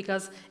practice it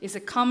because it's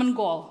a common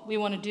goal. We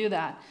want to do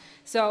that.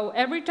 So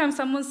every time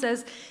someone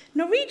says,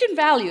 Norwegian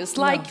values,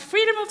 like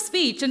freedom of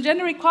speech and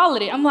gender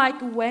equality, I'm like,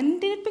 when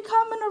did it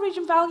become a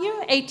Norwegian value?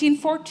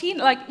 1814?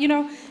 Like, you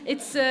know,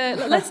 it's,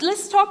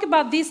 let's talk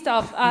about this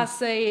stuff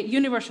as a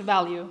universal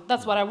value.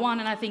 That's what I want,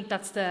 and I think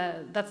that's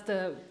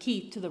the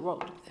key to the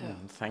road. Yeah,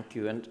 thank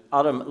you. And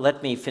Adam,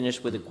 let me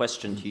finish with a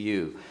question to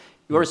you.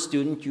 You're a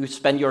student, you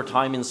spend your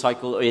time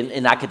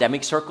in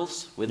academic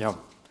circles with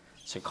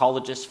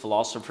psychologists,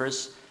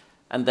 philosophers,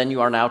 and then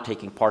you are now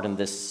taking part in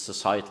this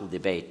societal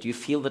debate. Do you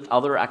feel that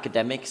other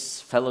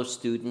academics, fellow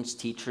students,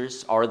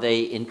 teachers, are they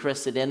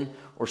interested in,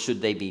 or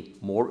should they be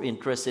more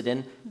interested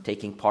in,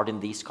 taking part in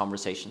these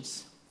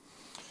conversations?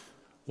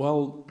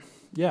 Well,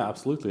 yeah,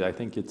 absolutely. I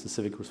think it's a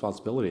civic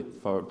responsibility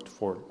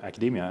for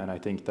academia, and I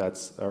think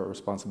that's a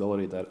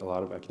responsibility that a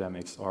lot of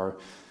academics are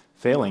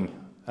failing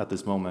at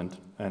this moment,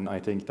 and I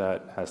think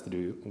that has to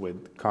do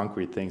with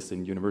concrete things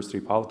in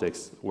university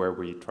politics, where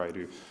we try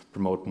to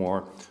promote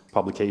more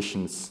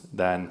publications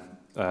than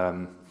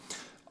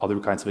other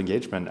kinds of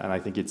engagement, and I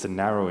think it's a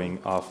narrowing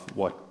of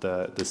what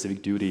the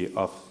civic duty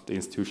of the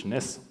institution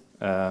is,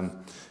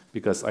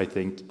 because I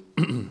think,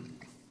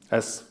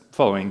 as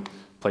following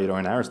Plato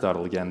and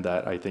Aristotle again,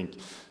 that I think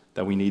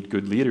that we need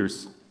good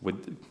leaders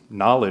with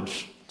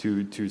knowledge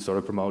to sort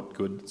of promote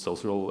good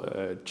social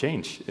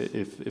change.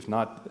 If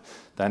not,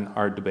 then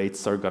our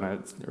debates are going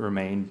to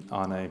remain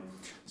on a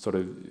sort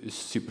of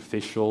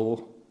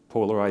superficial,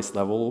 polarized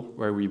level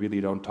where we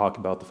really don't talk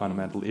about the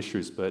fundamental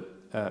issues, but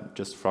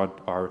just front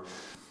our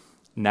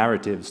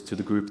narratives to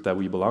the group that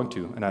we belong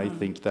to. And I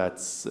think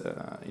that's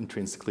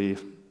intrinsically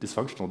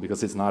dysfunctional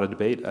because it's not a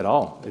debate at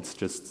all. It's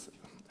just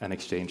an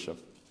exchange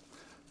of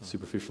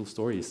superficial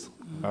stories.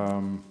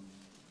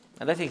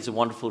 And I think it's a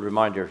wonderful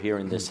reminder here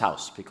in this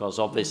house, because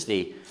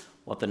obviously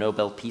what the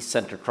Nobel Peace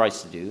Center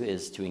tries to do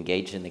is to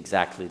engage in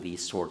exactly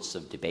these sorts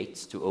of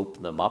debates, to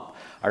open them up.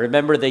 I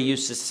remember they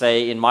used to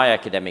say in my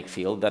academic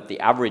field that the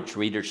average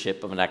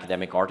readership of an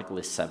academic article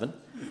is 7.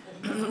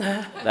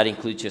 That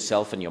includes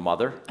yourself and your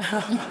mother.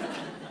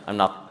 I'm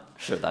not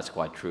sure that's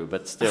quite true,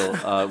 but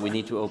still, we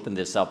need to open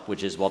this up,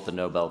 which is what the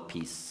Nobel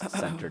Peace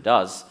Center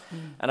does.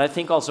 And I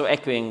think also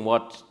echoing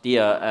what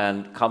Dia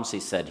and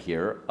Kamsi said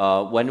here,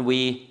 when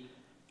we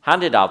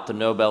handed out the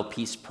Nobel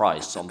Peace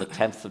Prize on the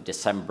 10th of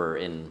December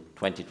in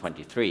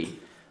 2023.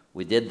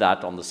 We did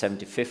that on the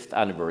 75th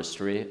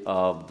anniversary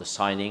of the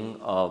signing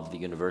of the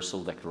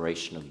Universal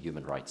Declaration of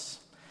Human Rights.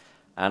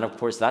 And of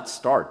course, that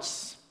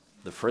starts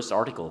the first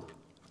article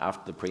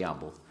after the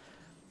preamble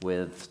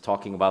with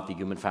talking about the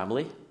human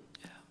family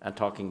and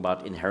talking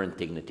about inherent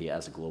dignity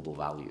as a global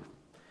value.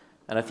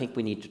 And I think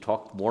we need to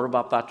talk more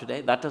about that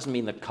today. That doesn't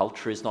mean that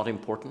culture is not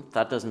important.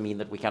 That doesn't mean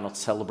that we cannot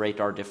celebrate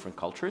our different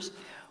cultures,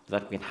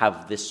 that we can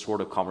have this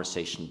sort of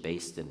conversation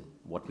based in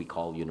what we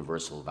call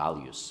universal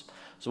values.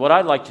 So what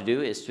I'd like to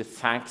do is to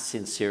thank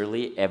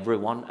sincerely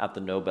everyone at the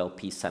Nobel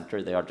Peace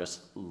Center. They are just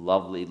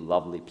lovely,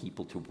 lovely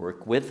people to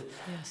work with.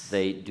 Yes.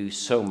 They do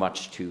so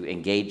much to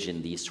engage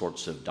in these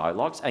sorts of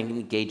dialogues and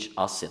engage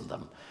us in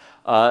them.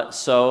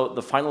 So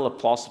the final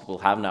applause that we'll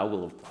have now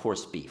will, of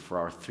course, be for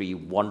our 3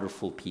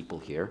 wonderful people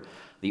here.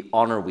 the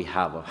honor we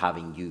have of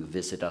having you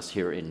visit us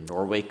here in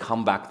Norway.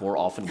 Come back more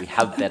often. We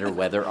have better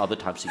weather other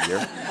times a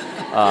year.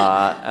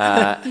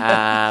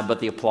 But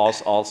the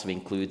applause also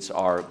includes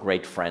our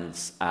great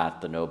friends at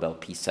the Nobel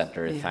Peace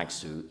Center. Yeah. Thanks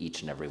to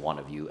each and every one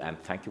of you, and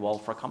thank you all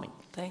for coming.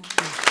 Thank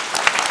you.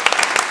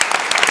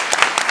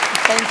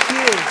 Thank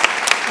you.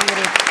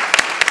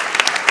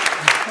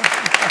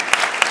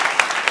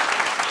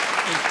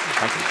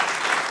 Thank you.